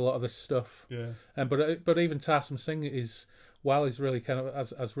 For a lot of this stuff. Yeah. But even Tarsem Singh is, while he's really kind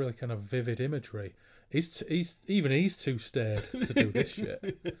of as really kind of vivid imagery, he's too staid to do this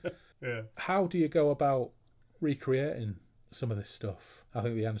shit. Yeah. How do you go about recreating some of this stuff? I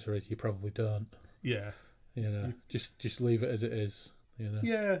think the answer is you probably don't. Yeah. Just leave it as it is.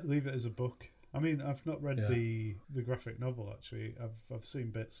 Yeah, leave it as a book. I mean, I've not read the graphic novel actually. I've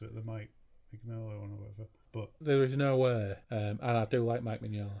seen bits of it. The Mike Mignola one or whatever. But there is no way. And I do like Mike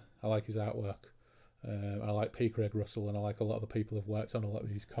Mignola. I like his artwork. I like P. Craig Russell, and I like a lot of the people who've worked on a lot of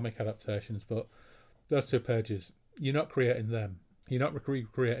these comic adaptations. But those 2 pages, you're not creating them. You're not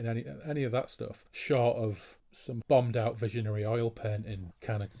recreating any of that stuff, short of some bombed out visionary oil painting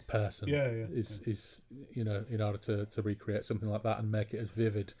kind of person. Is in order to recreate something like that and make it as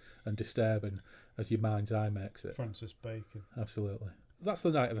vivid and disturbing as your mind's eye makes it. Francis Bacon. Absolutely. That's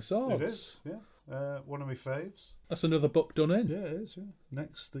the Knight of the Swords. It is, yeah. One of my faves. That's another book done in. Yeah, it is, yeah.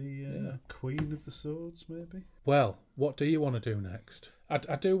 Next, the Queen of the Swords, maybe. Well, what do you want to do next?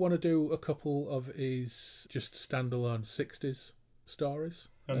 I do want to do a couple of his just standalone 60s stories.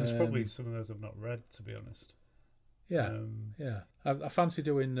 And there's probably some of those I've not read, to be honest. Yeah, I fancy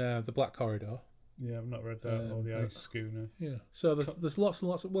doing The Black Corridor. Yeah, I've not read that, or The Ice Schooner. Yeah, so there's lots and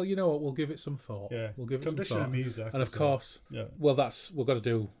lots of... Well, you know what, we'll give it some thought. Yeah, we'll give it Condition some of thought. Music. And of course, we've got to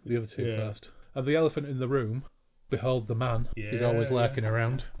do the other 2 first. And The Elephant in the Room, Behold the Man, is always lurking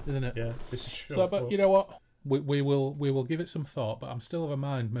around, isn't it? Yeah, it's a short So, but book. you know what? We will give it some thought, but I'm still of a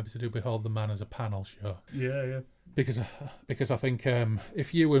mind maybe to do Behold the Man as a panel show. Yeah. Because I think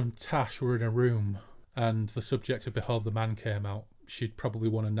if you and Tash were in a room and the subject of Behold the Man came out, she'd probably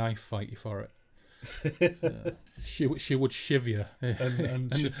want a knife fight you for it. She would shiv you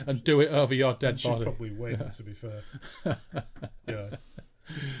and do it over your dead she'd body. Probably win, to be fair.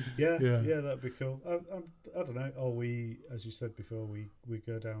 Yeah, that'd be cool. I don't know. Or we, as you said before, we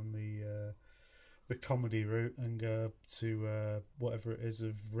go down the comedy route and go to whatever it is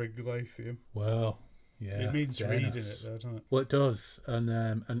of Riglathium. Well, yeah, it means reading it, though, doesn't it? Well, it does, and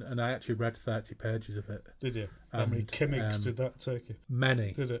I actually read 30 pages of it. Did you? How many Kimmigs did that take you?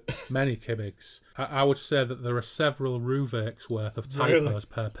 Many. Did it? Many Kimmigs. I would say that there are several Ruveks worth of typos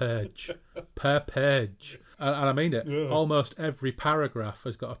per page. Per page. And I mean it. Really? Almost every paragraph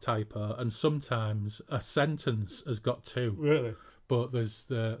has got a typo, and sometimes a sentence has got 2. Really? But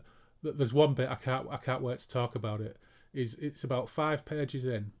there's one bit I can't wait to talk about it. It's about 5 pages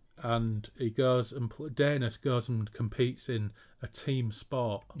in, and he goes and Danis goes and competes in a team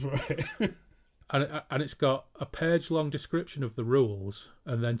sport. Right. And it's got a page-long description of the rules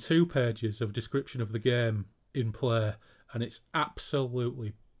and then 2 pages of description of the game in play, and it's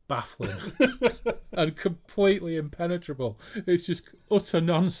absolutely baffling and completely impenetrable. It's just utter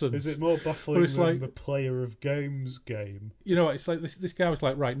nonsense. Is it more baffling than the Player of Games game? You know, it's like this guy was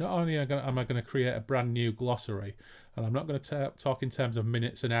like, right, not only am I going to create a brand new glossary, and I'm not going to talk in terms of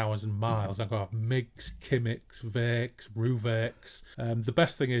minutes and hours and miles. I'm going to have Migs, Kimmicks, Vakes, Ruveks. The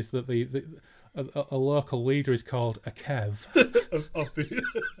best thing is that a local leader is called a Kev.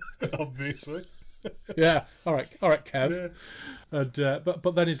 Obviously. Yeah, all right, Kev. Yeah. And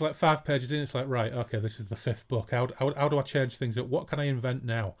but then it's like 5 pages in. It's like, right, okay, this is the 5th book. How do I change things up? What can I invent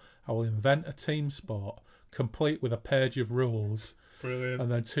now? I will invent a team sport, complete with a page of rules. Brilliant.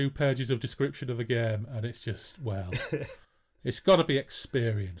 And then 2 pages of description of the game, and it's just, well, it's got to be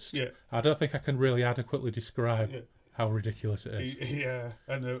experienced. Yeah. I don't think I can really adequately describe how ridiculous it is. Yeah,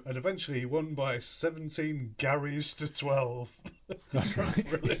 and eventually he won by 17 Garys to 12. That's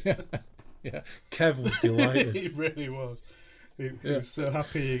right. Yeah, Kev was delighted. He really was. He was so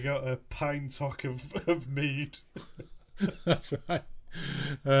happy he got a pint hock of mead. That's right.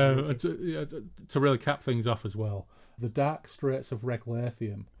 And to really cap things off as well, The Dark Straits of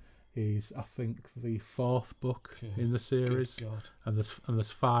Reglathium is, I think, the 4th book in the series. Good God. And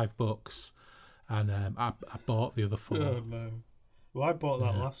there's 5 books, and I bought the other 4. Oh no! Well, I bought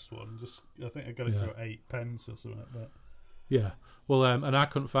that last one. I think I got it for 8 pence or something like that. Yeah. Well, and I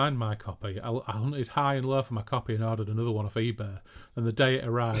couldn't find my copy. I hunted high and low for my copy and ordered another one off eBay. And the day it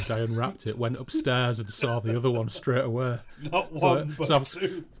arrived, I unwrapped it, went upstairs and saw the other one straight away. Not one, but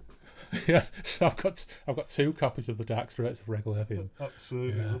 2. Yeah, so I've got 2 copies of The Dark Straits of Reglathium.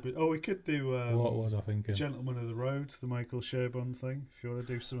 Absolutely. Yeah. Oh, we could do what was I thinking? Gentleman of the Road, the Michael Sherborne thing, if you want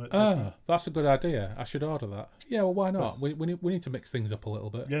to do something different. That's a good idea. I should order that. Yeah, well, why not? We need to mix things up a little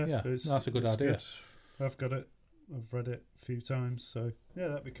bit. Yeah, that's a good idea. Good. I've got it. I've read it a few times, so yeah,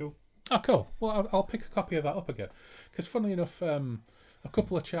 that'd be cool. Oh, cool. Well, I'll pick a copy of that up again. Because funnily enough, a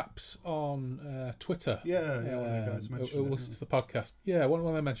couple of chaps on Twitter. Yeah, one of the guys mentioned who listens to the podcast. Yeah, one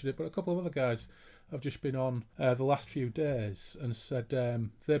of them mentioned it, but a couple of other guys have just been on the last few days and said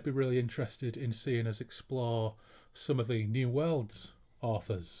they'd be really interested in seeing us explore some of the New Worlds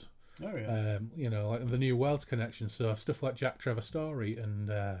authors. Oh yeah. Like the New Worlds connection. So stuff like Jack Trevor Story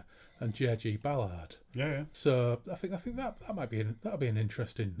and J.G. Ballard. Yeah. So I think that might be that'll be an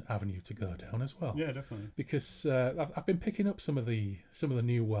interesting avenue to go down as well. Yeah, definitely. Because I've been picking up some of the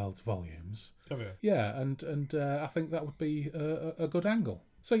New Worlds volumes. Oh yeah. Yeah, and I think that would be a good angle.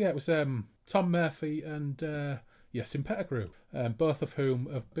 So yeah, it was Tom Murphy and Yestin Pettigrew, both of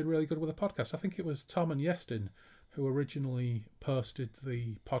whom have been really good with the podcast. I think it was Tom and Yestin who originally posted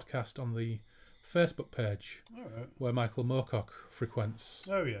the podcast on the Facebook page where Michael Moorcock frequents.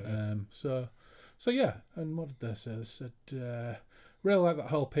 Oh yeah. So yeah, and what did they say? They said really like that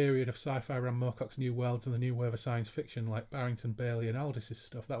whole period of sci-fi around Moorcock's New Worlds and the new wave of science fiction like Barrington, Bailey and Aldous'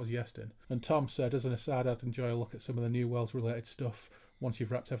 stuff. That was Yestin. And Tom said, as an aside, I'd enjoy a look at some of the New Worlds related stuff. Once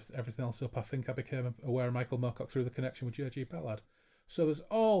you've wrapped everything else up, I think I became aware of Michael Moorcock through the connection with J.G. Ballard. So there's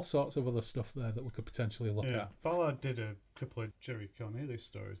all sorts of other stuff there that we could potentially look at. Ballard did a couple of Jerry Cornelius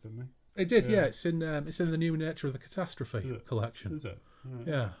stories, didn't he? It did, yeah. It's in the New Nature of the Catastrophe collection. Is it? Right.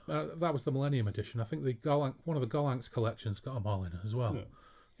 Yeah, that was the Millennium Edition. I think one of the Golanx collections got them all in as well.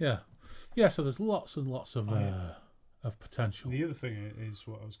 Yeah. So there's lots and lots of potential. The other thing is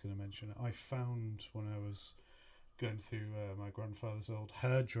what I was going to mention. I found when I was going through my grandfather's old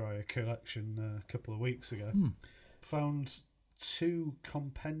hairdryer collection a couple of weeks ago, found 2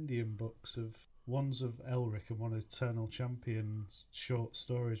 compendium books of one's of Elric and one Eternal Champion's short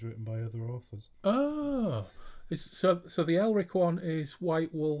stories written by other authors. Oh, so the Elric one is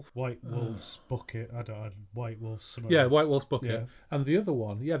White Wolf. White Wolf's Bucket. White Wolf's Summer. Yeah, White Wolf's Bucket. And the other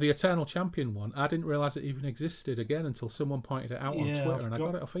one, the Eternal Champion one, I didn't realise it even existed again until someone pointed it out on Twitter, and I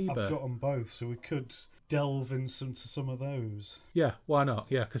got it off eBay. I've got them both, so we could delve into some of those. Yeah, why not?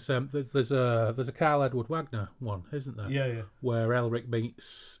 Yeah, because there's a Carl Edward Wagner one, isn't there? Yeah. Where Elric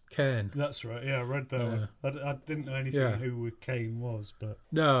meets Cain. That's right. Yeah, I read that one. I didn't know anything who Cain was, but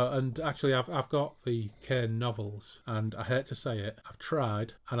no. And actually, I've got the Cain novels, and I hate to say it, I've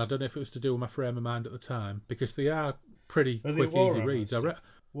tried, and I don't know if it was to do with my frame of mind at the time, because they are pretty quick, easy reads.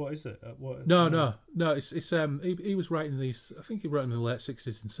 What is it? No. It's he was writing these. I think he wrote them in the late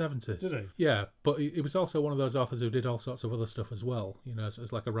 60s and 70s. Did he? Yeah, but he was also one of those authors who did all sorts of other stuff as well.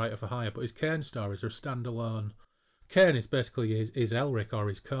 As like a writer for hire. But his Cain stories are standalone. Cain is basically his Elric or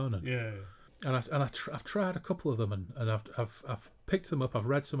his Conan. Yeah. And I've tried a couple of them, and I've picked them up. I've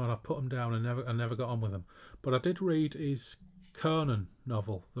read some and I've put them down and never got on with them. But I did read his Conan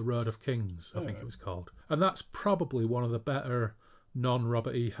novel, The Road of Kings, I think it was called, and that's probably one of the better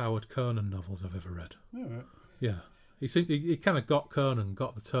non-Robert E. Howard Conan novels I've ever read. All right. Yeah. He kind of got Conan,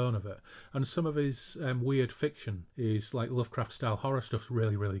 got the tone of it. And some of his weird fiction is like Lovecraft-style horror stuff's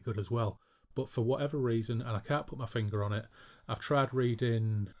really, really good as well. But for whatever reason, and I can't put my finger on it, I've tried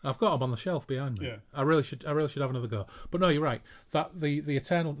reading. I've got them on the shelf behind me. Yeah. I really should have another go. But no, you're right. That the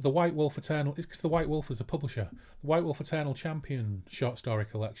White Wolf Eternal. It's because the White Wolf is a publisher. The White Wolf Eternal Champion short story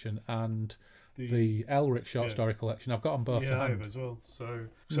collection and the Elric short story collection. I've got them both. Yeah, I have as well. So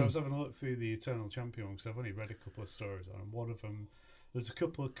I was having a look through the Eternal Champion because I've only read a couple of stories on them. One of them, there's a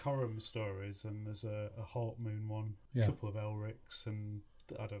couple of Coram stories, and there's a Hawkmoon one, a couple of Elrics, and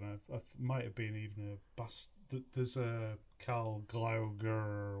I don't know. It might have been even there's a Carl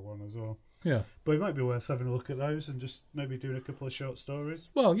Glauger one as well. Yeah, but it might be worth having a look at those and just maybe doing a couple of short stories.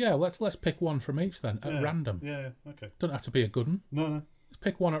 Well, yeah, let's pick one from each then at random. Yeah, okay. Don't have to be a good one. No. Let's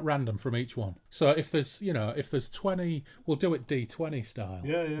pick one at random from each one. So if there's 20, we'll do it D20 style.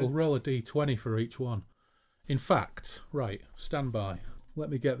 Yeah. We'll roll a D20 for each one. In fact, right, stand by. Let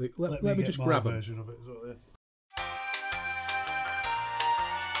me get the. Let me just grab them. Version of it as well. Yeah.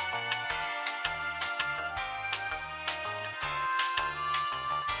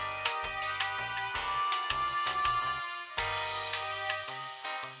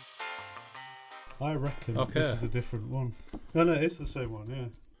 I reckon this is a different one. No, it is the same one, yeah.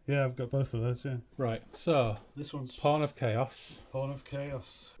 Yeah, I've got both of those, yeah. Right, so this one's Pawn of Chaos. Pawn of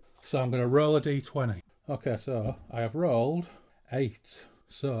Chaos. So I'm going to roll a d20. Okay, so I have rolled 8.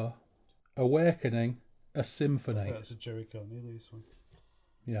 So, Awakening, a Symphony. I think that's a Jerry Cornelius one.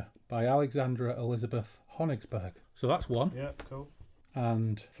 Yeah, by Alexandra Elizabeth Honigsberg. So that's one. Yeah, cool.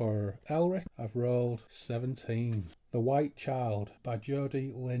 And for Elric, I've rolled 17. The White Child by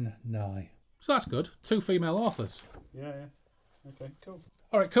Jodie Lynn Nye. So that's good. 2 female authors. Yeah. Okay, cool.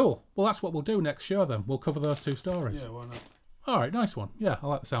 All right, cool. Well, that's what we'll do next show then. We'll cover those 2 stories. Yeah, why not? All right, nice one. Yeah, I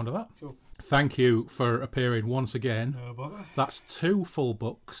like the sound of that. Cool. thank you for appearing once again. No bother. That's 2 full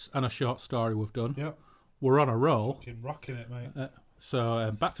books and a short story we've done. Yep. We're on a roll. Fucking rocking it, mate.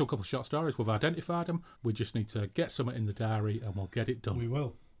 So back to a couple of short stories. We've identified them. We just need to get something in the diary and we'll get it done. We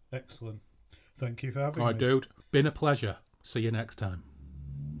will. Excellent. Thank you for having All right, me. dude. Been a pleasure. See you next time.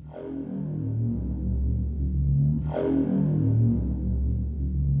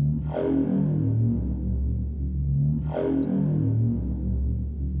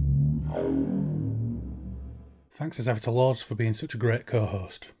 Thanks as ever to Loz for being such a great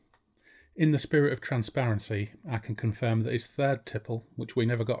co-host. In the spirit of transparency, I can confirm that his third tipple, which we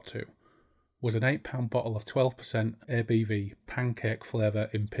never got to, was an £8 bottle of 12% ABV pancake flavour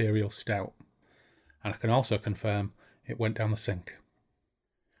Imperial Stout. And I can also confirm it went down the sink.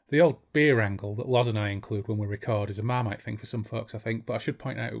 The old beer angle that Loz and I include when we record is a Marmite thing for some folks, I think, but I should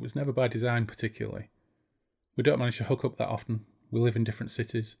point out it was never by design particularly. We don't manage to hook up that often, we live in different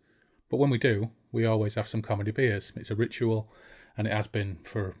cities, but when we do, we always have some comedy beers. It's a ritual, and it has been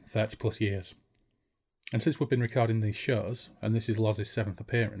for 30 plus years. And since we've been recording these shows, and this is Loz's 7th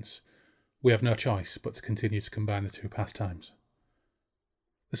appearance, we have no choice but to continue to combine the two pastimes.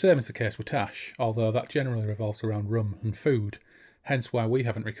 The same is the case with Tash, although that generally revolves around rum and food, hence why we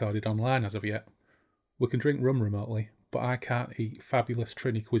haven't recorded online as of yet. We can drink rum remotely, but I can't eat fabulous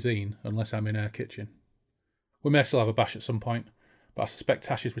Trini cuisine unless I'm in her kitchen. We may still have a bash at some point, but I suspect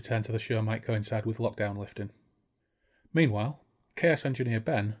Tash's return to the show might coincide with lockdown lifting. Meanwhile, Chaos Engineer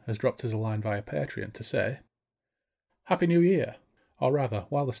Ben has dropped us a line via Patreon to say, Happy New Year! Or rather,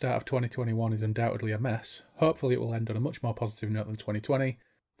 while the start of 2021 is undoubtedly a mess, hopefully it will end on a much more positive note than 2020,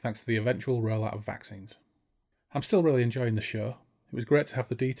 thanks to the eventual rollout of vaccines. I'm still really enjoying the show. It was great to have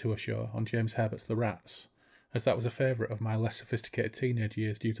the Detour show on James Herbert's The Rats, as that was a favourite of my less sophisticated teenage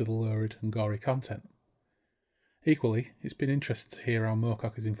years due to the lurid and gory content. Equally, it's been interesting to hear how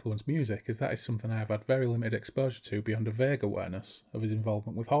Moorcock has influenced music, as that is something I have had very limited exposure to beyond a vague awareness of his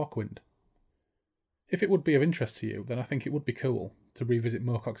involvement with Hawkwind. If it would be of interest to you, then I think it would be cool to revisit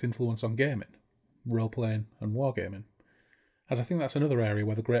Moorcock's influence on gaming, role-playing and wargaming, as I think that's another area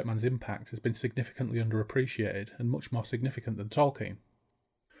where the great man's impact has been significantly underappreciated and much more significant than Tolkien.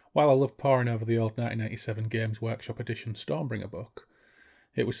 While I loved poring over the old 1987 Games Workshop edition Stormbringer book,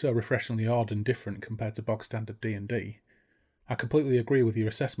 it was so refreshingly odd and different compared to bog-standard D&D, I completely agree with your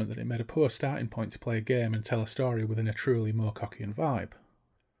assessment that it made a poor starting point to play a game and tell a story within a truly Moorcockian vibe.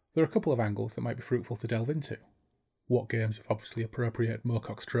 There are a couple of angles that might be fruitful to delve into. What games have obviously appropriated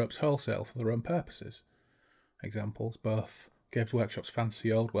Moorcock's tropes wholesale for their own purposes? Examples, both Games Workshop's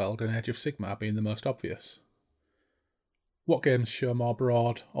Fantasy Old World and Age of Sigmar being the most obvious. What games show more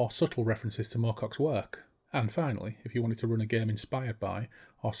broad or subtle references to Moorcock's work? And finally, if you wanted to run a game inspired by,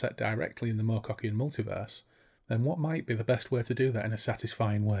 or set directly in the Moorcockian multiverse, then what might be the best way to do that in a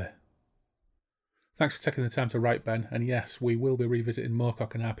satisfying way? Thanks for taking the time to write, Ben, and yes, we will be revisiting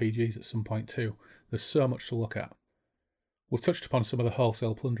Moorcock and RPGs at some point too. There's so much to look at. We've touched upon some of the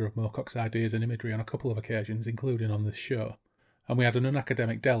wholesale plunder of Moorcock's ideas and imagery on a couple of occasions, including on this show, and we had an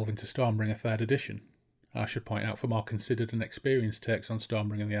unacademic delve into Stormbringer 3rd edition. I should point out, for more considered and experienced takes on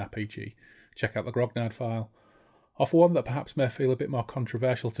Stormbringer the RPG, check out the Grognard file, or for one that perhaps may feel a bit more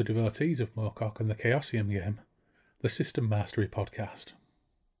controversial to devotees of Moorcock and the Chaosium game, the System Mastery podcast.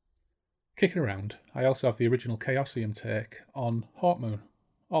 Kicking around, I also have the original Chaosium take on Hawkmoon,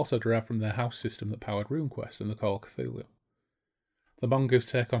 also derived from their house system that powered RuneQuest and the Call of Cthulhu. The Mongoose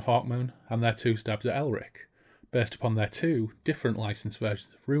take on Hawkmoon and their 2 stabs at Elric, based upon their 2 different licensed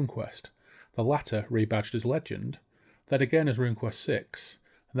versions of RuneQuest, the latter rebadged as Legend, then again as RuneQuest 6,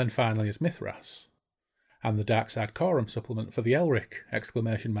 and then finally as Mithras, and the Darkside Quorum supplement for the Elric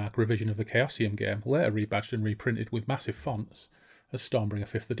revision of the Chaosium game, later rebadged and reprinted with massive fonts as Stormbringer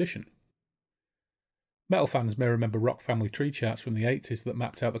 5th edition. Metal fans may remember Rock Family tree charts from the 80s that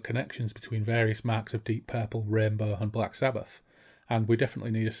mapped out the connections between various marks of Deep Purple, Rainbow and Black Sabbath, and we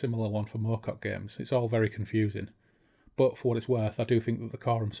definitely need a similar one for Moorcock games. It's all very confusing, but for what it's worth, I do think that the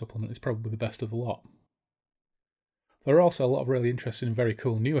Quorum supplement is probably the best of the lot. There are also a lot of really interesting and very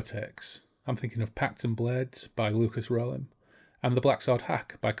cool newer takes. I'm thinking of Pact and Blades by Lucas Rolim, and The Black Sword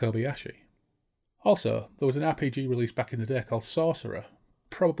Hack by Kobayashi. Also, there was an RPG released back in the day called Sorcerer,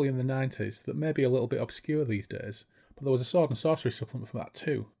 probably in the 90s, that may be a little bit obscure these days, but there was a Sword and Sorcery supplement for that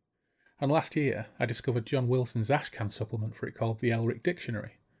too. And last year, I discovered John Wilson's Ashcan supplement for it called the Elric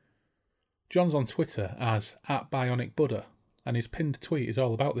Dictionary. John's on Twitter as @BionicBuddha, and his pinned tweet is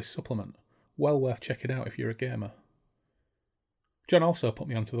all about this supplement. Well worth checking out if you're a gamer. John also put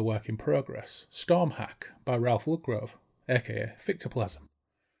me onto the work in progress, Stormhack by Ralph Ludgrove, aka Fictoplasm.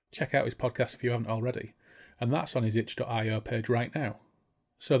 Check out his podcast if you haven't already, and that's on his itch.io page right now.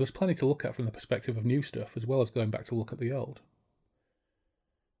 So there's plenty to look at from the perspective of new stuff, as well as going back to look at the old.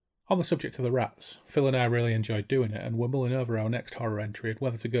 On the subject of the rats, Phil and I really enjoyed doing it, and we're mulling over our next horror entry and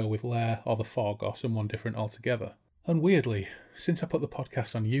whether to go with Lair or The Fog or someone different altogether. And weirdly, since I put the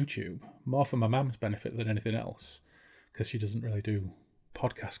podcast on YouTube, more for my mum's benefit than anything else, because she doesn't really do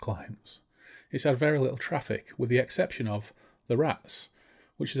podcast clients, it's had very little traffic, with the exception of The Rats,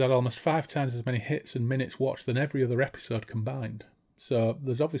 which has had almost 5 times as many hits and minutes watched than every other episode combined. So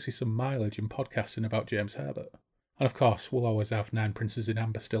there's obviously some mileage in podcasting about James Herbert. And of course, we'll always have 9 Princes in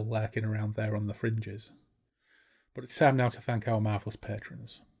Amber still lurking around there on the fringes. But it's time now to thank our marvellous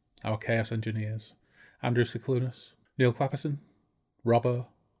patrons, our Chaos Engineers, Andrew Ciclunus, Neil Clapperson, Robbo,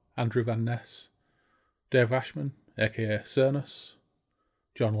 Andrew Van Ness, Dave Ashman, aka Cernus,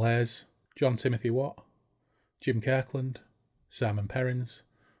 John Lays, John Timothy Watt, Jim Kirkland, Simon Perrins,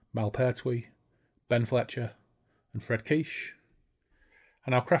 Mal Pertwee, Ben Fletcher, and Fred Quiche,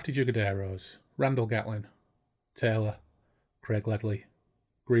 and our crafty Jugaderos, Randall Gatlin, Taylor, Craig Ledley,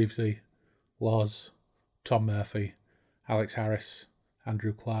 Greavesy, Loz, Tom Murphy, Alex Harris,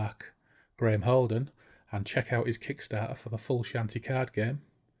 Andrew Clark, Graham Holden, and check out his Kickstarter for the full Shanty card game,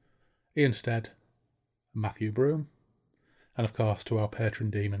 Ian Stead, Matthew Broom, and of course to our patron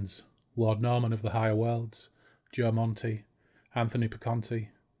demons, Lord Norman of the Higher Worlds, Joe Monty, Anthony Piconti,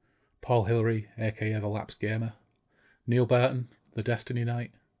 Paul Hillary, aka The Lapsed Gamer, Neil Burton, The Destiny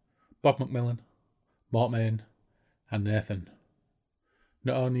Knight, Bob McMillan, Mort Main, and Nathan.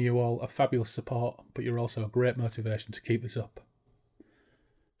 Not only are you all a fabulous support, but you're also a great motivation to keep this up.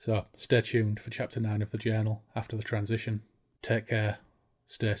 So stay tuned for Chapter 9 of the journal after the transition. Take care,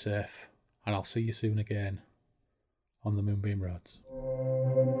 stay safe, and I'll see you soon again on the Moonbeam Roads.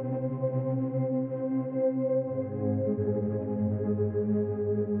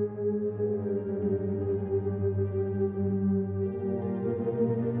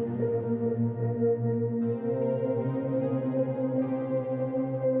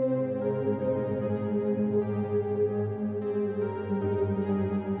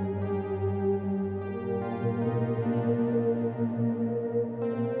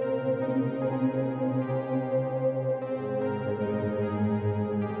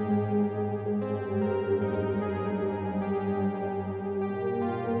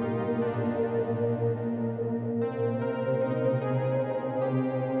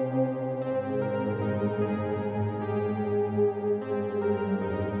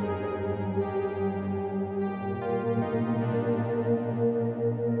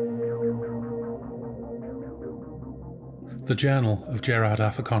 The Journal of Gerard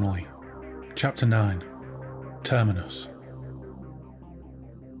Arthur Connolly, Chapter 9, Terminus.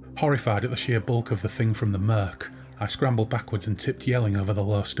 Horrified at the sheer bulk of the thing from the murk, I scrambled backwards and tipped yelling over the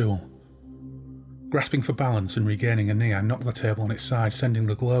low stool. Grasping for balance and regaining a knee, I knocked the table on its side, sending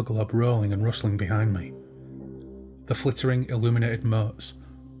the glow globe rolling and rustling behind me. The flittering, illuminated motes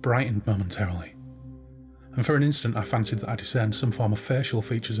brightened momentarily, and for an instant I fancied that I discerned some form of facial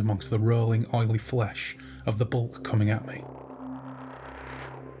features amongst the rolling, oily flesh of the bulk coming at me.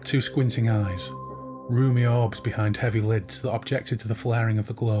 2 squinting eyes, roomy orbs behind heavy lids that objected to the flaring of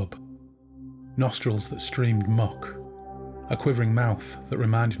the globe, nostrils that streamed muck, a quivering mouth that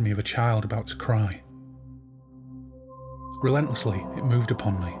reminded me of a child about to cry. Relentlessly, it moved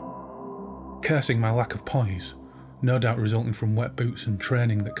upon me, cursing my lack of poise, no doubt resulting from wet boots and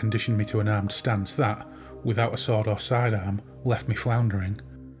training that conditioned me to an armed stance that, without a sword or sidearm, left me floundering.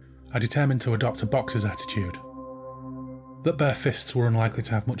 I determined to adopt a boxer's attitude. That bare fists were unlikely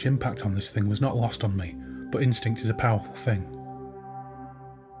to have much impact on this thing was not lost on me, but instinct is a powerful thing.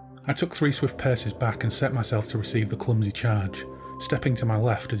 I took 3 swift paces back and set myself to receive the clumsy charge, stepping to my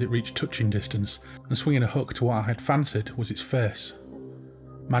left as it reached touching distance and swinging a hook to what I had fancied was its face.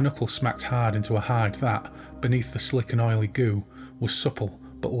 My knuckles smacked hard into a hide that, beneath the slick and oily goo, was supple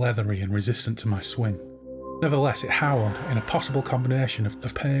but leathery and resistant to my swing. Nevertheless, it howled in a possible combination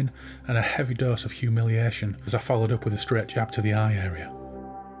of pain and a heavy dose of humiliation as I followed up with a straight jab to the eye area.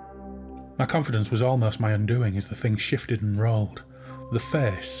 My confidence was almost my undoing as the thing shifted and rolled, the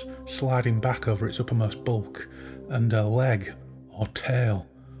face sliding back over its uppermost bulk, and a leg, or tail,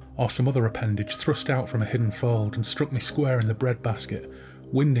 or some other appendage thrust out from a hidden fold and struck me square in the breadbasket,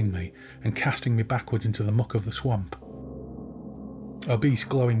 winding me and casting me backwards into the muck of the swamp. Obese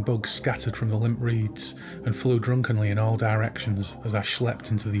glowing bugs scattered from the limp reeds and flew drunkenly in all directions as I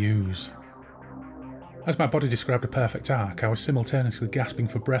schlepped into the ooze. As my body described a perfect arc, I was simultaneously gasping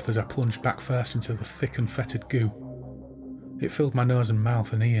for breath as I plunged back first into the thick and fetid goo. It filled my nose and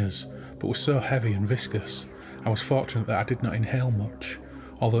mouth and ears, but was so heavy and viscous, I was fortunate that I did not inhale much,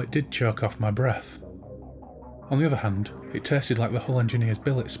 although it did choke off my breath. On the other hand, it tasted like the Hull engineer's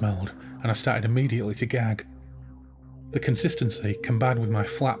billet smelled, and I started immediately to gag. The consistency, combined with my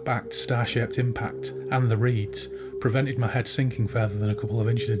flat-backed, star-shaped impact and the reeds, prevented my head sinking further than a couple of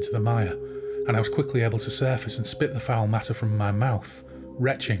inches into the mire, and I was quickly able to surface and spit the foul matter from my mouth,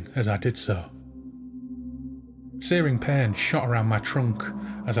 retching as I did so. Searing pain shot around my trunk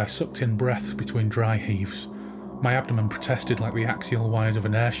as I sucked in breaths between dry heaves. My abdomen protested like the axial wires of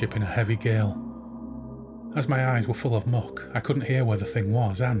an airship in a heavy gale. As my eyes were full of muck, I couldn't hear where the thing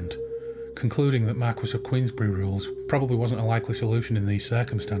was, and, concluding that Marquis of Queensberry rules probably wasn't a likely solution in these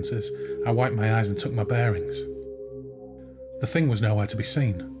circumstances, I wiped my eyes and took my bearings. The thing was nowhere to be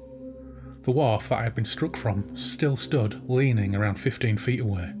seen. The wharf that I had been struck from still stood, leaning around 15 feet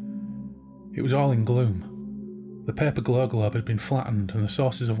away. It was all in gloom. The paper glow globe had been flattened, and the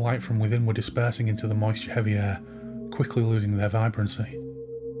sources of light from within were dispersing into the moisture-heavy air, quickly losing their vibrancy.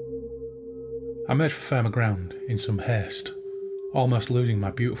 I made for firmer ground, in some haste, almost losing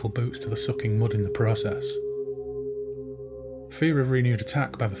my beautiful boots to the sucking mud in the process. Fear of renewed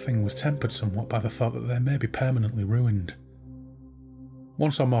attack by the thing was tempered somewhat by the thought that they may be permanently ruined.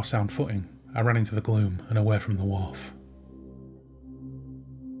 Once on more sound footing, I ran into the gloom and away from the wharf.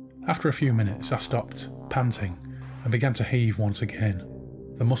 After a few minutes, I stopped, panting, and began to heave once again.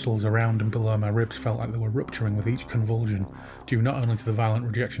 The muscles around and below my ribs felt like they were rupturing with each convulsion, due not only to the violent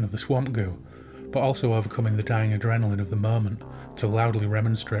rejection of the swamp goo, but also overcoming the dying adrenaline of the moment to loudly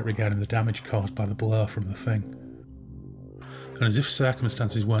remonstrate regarding the damage caused by the blow from the thing. And as if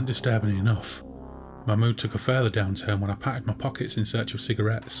circumstances weren't disturbing enough, my mood took a further downturn when I patted my pockets in search of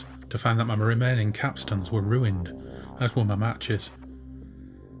cigarettes to find that my remaining capstans were ruined, as were my matches.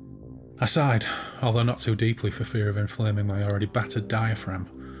 I sighed, although not too deeply for fear of inflaming my already battered diaphragm,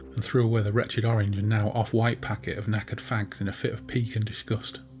 and threw away the wretched orange and now off-white packet of knackered fags in a fit of pique and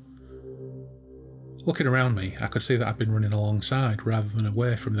disgust. Looking around me, I could see that I'd been running alongside rather than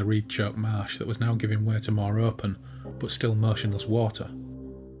away from the reed-choked marsh that was now giving way to more open, but still motionless water.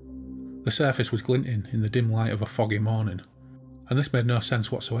 The surface was glinting in the dim light of a foggy morning, and this made no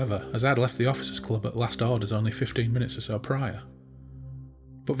sense whatsoever, as I had left the officers' club at last orders only 15 minutes or so prior.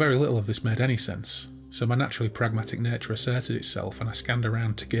 But very little of this made any sense, so my naturally pragmatic nature asserted itself and I scanned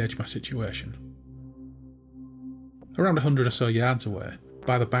around to gauge my situation. Around 100 or so yards away,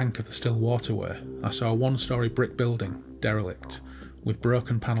 by the bank of the still waterway, I saw a one-storey brick building, derelict, with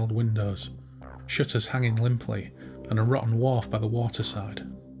broken panelled windows, shutters hanging limply, and a rotten wharf by the waterside.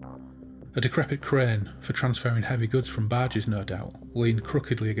 A decrepit crane, for transferring heavy goods from barges no doubt, leaned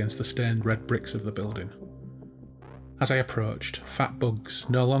crookedly against the stained red bricks of the building. As I approached, fat bugs,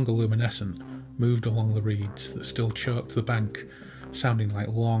 no longer luminescent, moved along the reeds that still choked the bank, sounding like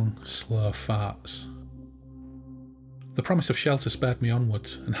long, slow farts. The promise of shelter spurred me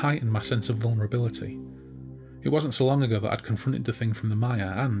onwards and heightened my sense of vulnerability. It wasn't so long ago that I'd confronted the thing from the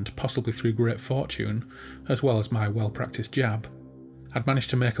mire and, possibly through great fortune, as well as my well-practised jab, I'd managed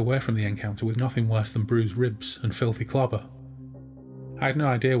to make away from the encounter with nothing worse than bruised ribs and filthy clobber. I had no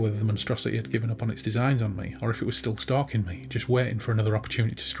idea whether the monstrosity had given up on its designs on me, or if it was still stalking me, just waiting for another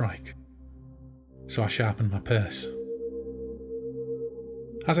opportunity to strike. So I sharpened my pace.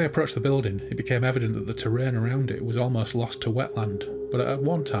 As I approached the building, it became evident that the terrain around it was almost lost to wetland, but at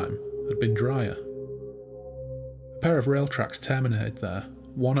one time had been drier. A pair of rail tracks terminated there,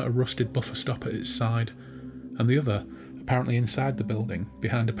 one at a rusted buffer stop at its side, and the other apparently inside the building,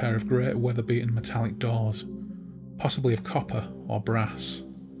 behind a pair of great weather-beaten metallic doors, possibly of copper or brass.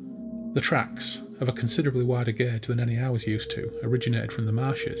 The tracks, of a considerably wider gauge than any I was used to, originated from the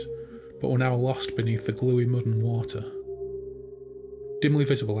marshes, but were now lost beneath the gluey mud and water. Dimly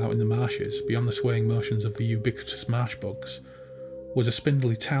visible out in the marshes, beyond the swaying motions of the ubiquitous marsh bugs, was a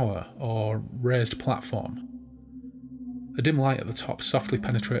spindly tower or raised platform. A dim light at the top softly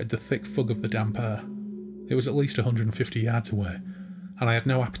penetrated the thick fog of the damp air. It was at least 150 yards away, and I had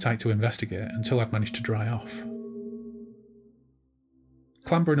no appetite to investigate until I'd managed to dry off.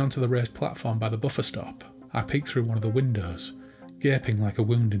 Clambering onto the raised platform by the buffer stop, I peeked through one of the windows, gaping like a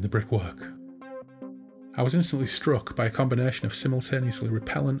wound in the brickwork. I was instantly struck by a combination of simultaneously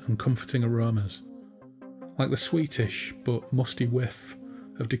repellent and comforting aromas, like the sweetish but musty whiff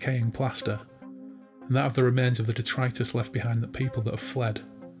of decaying plaster, and that of the remains of the detritus left behind the people that have fled,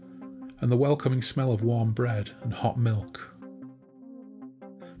 and the welcoming smell of warm bread and hot milk.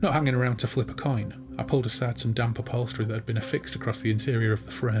 Not hanging around to flip a coin, I pulled aside some damp upholstery that had been affixed across the interior of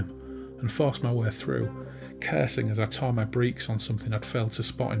the frame, and forced my way through, cursing as I tore my breeks on something I'd failed to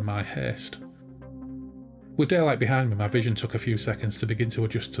spot in my haste. With daylight behind me, my vision took a few seconds to begin to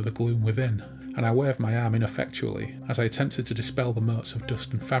adjust to the gloom within, and I waved my arm ineffectually as I attempted to dispel the motes of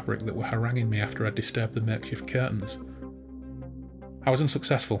dust and fabric that were haranguing me after I'd disturbed the makeshift curtains. I was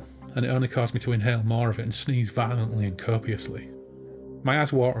unsuccessful, and it only caused me to inhale more of it and sneeze violently and copiously. My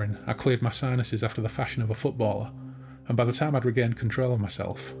eyes watering, I cleared my sinuses after the fashion of a footballer, and by the time I'd regained control of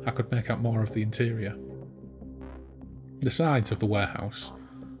myself, I could make out more of the interior. The sides of the warehouse,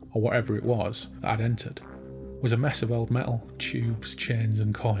 or whatever it was that I'd entered, was a mess of old metal, tubes, chains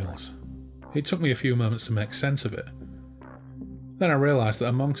and coils. It took me a few moments to make sense of it. Then I realised that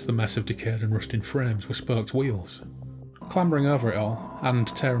amongst the mess of decayed and rusting frames were spoked wheels. Clambering over it all, and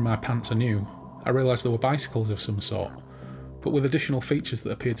tearing my pants anew, I realised there were bicycles of some sort, but with additional features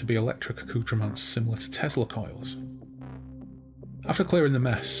that appeared to be electric accoutrements similar to Tesla coils. After clearing the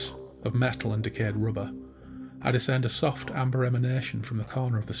mess of metal and decayed rubber, I discerned a soft amber emanation from the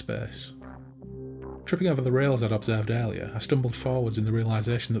corner of the space. Tripping over the rails I'd observed earlier, I stumbled forwards in the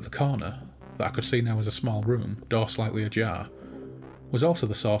realisation that the corner, that I could see now as a small room, door slightly ajar, was also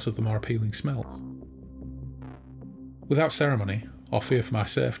the source of the more appealing smells. Without ceremony, or fear for my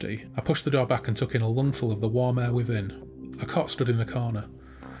safety, I pushed the door back and took in a lungful of the warm air within. A cot stood in the corner,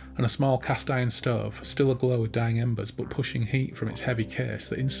 and a small cast-iron stove, still aglow with dying embers but pushing heat from its heavy case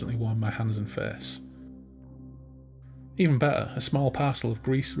that instantly warmed my hands and face. Even better, a small parcel of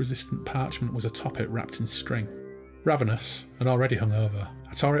grease-resistant parchment was atop it wrapped in string. Ravenous, and already hungover,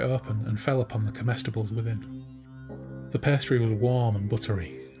 I tore it open and fell upon the comestibles within. The pastry was warm and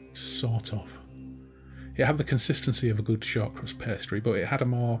buttery, sort of. It had the consistency of a good short crust pastry, but it had a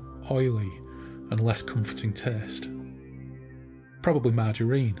more oily and less comforting taste. Probably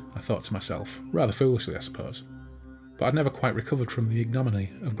margarine, I thought to myself, rather foolishly I suppose, but I'd never quite recovered from the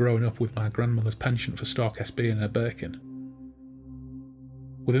ignominy of growing up with my grandmother's penchant for Stork SB and her bacon.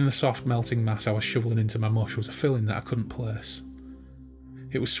 Within the soft melting mass I was shovelling into my mush was a filling that I couldn't place.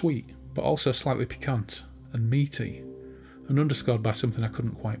 It was sweet, but also slightly piquant and meaty, and underscored by something I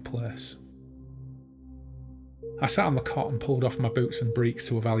couldn't quite place. I sat on the cot and pulled off my boots and breeks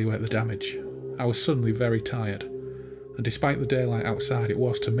to evaluate the damage. I was suddenly very tired, and despite the daylight outside it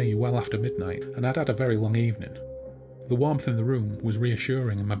was to me well after midnight, and I'd had a very long evening. The warmth in the room was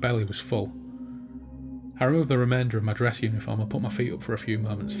reassuring and my belly was full. I removed the remainder of my dress uniform and put my feet up for a few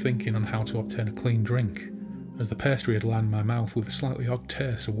moments, thinking on how to obtain a clean drink, as the pastry had lined my mouth with a slightly odd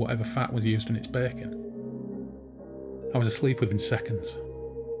taste of whatever fat was used in its baking. I was asleep within seconds.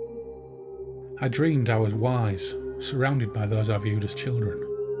 I dreamed I was wise, surrounded by those I viewed as children.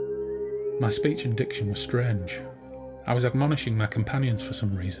 My speech and diction were strange. I was admonishing my companions for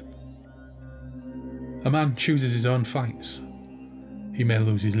some reason. A man chooses his own fights. He may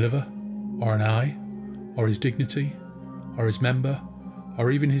lose his liver, or an eye, or his dignity, or his member,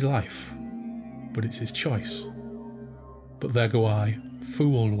 or even his life, but it's his choice. But there go I,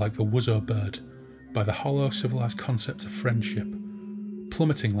 fooled like the wuzzo bird by the hollow civilised concept of friendship,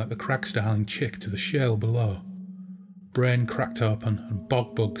 plummeting like the crag-starling chick to the shale below, brain cracked open and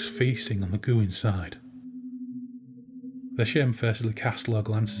bog bugs feasting on the goo inside. They shamefacedly cast low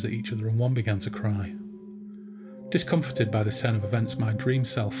glances at each other and one began to cry. Discomforted by this turn of events, my dream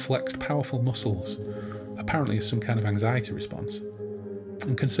self flexed powerful muscles, apparently as some kind of anxiety response,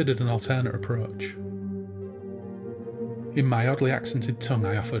 and considered an alternate approach. In my oddly accented tongue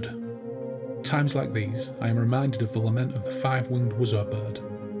I offered, "Times like these, I am reminded of the lament of the five-winged wuzzo bird.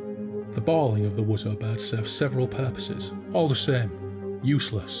 The bawling of the wuzzo bird serves several purposes, all the same,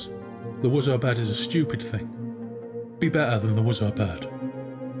 useless. The wuzzo bird is a stupid thing. Be better than the wuzzo bird."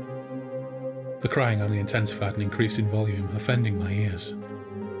 The crying only intensified and increased in volume, offending my ears.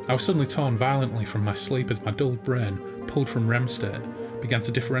 I was suddenly torn violently from my sleep as my dulled brain, pulled from REM state, began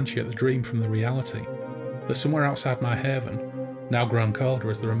to differentiate the dream from the reality, that somewhere outside my haven, now grown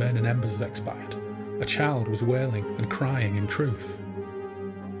colder as the remaining embers had expired, a child was wailing and crying in truth.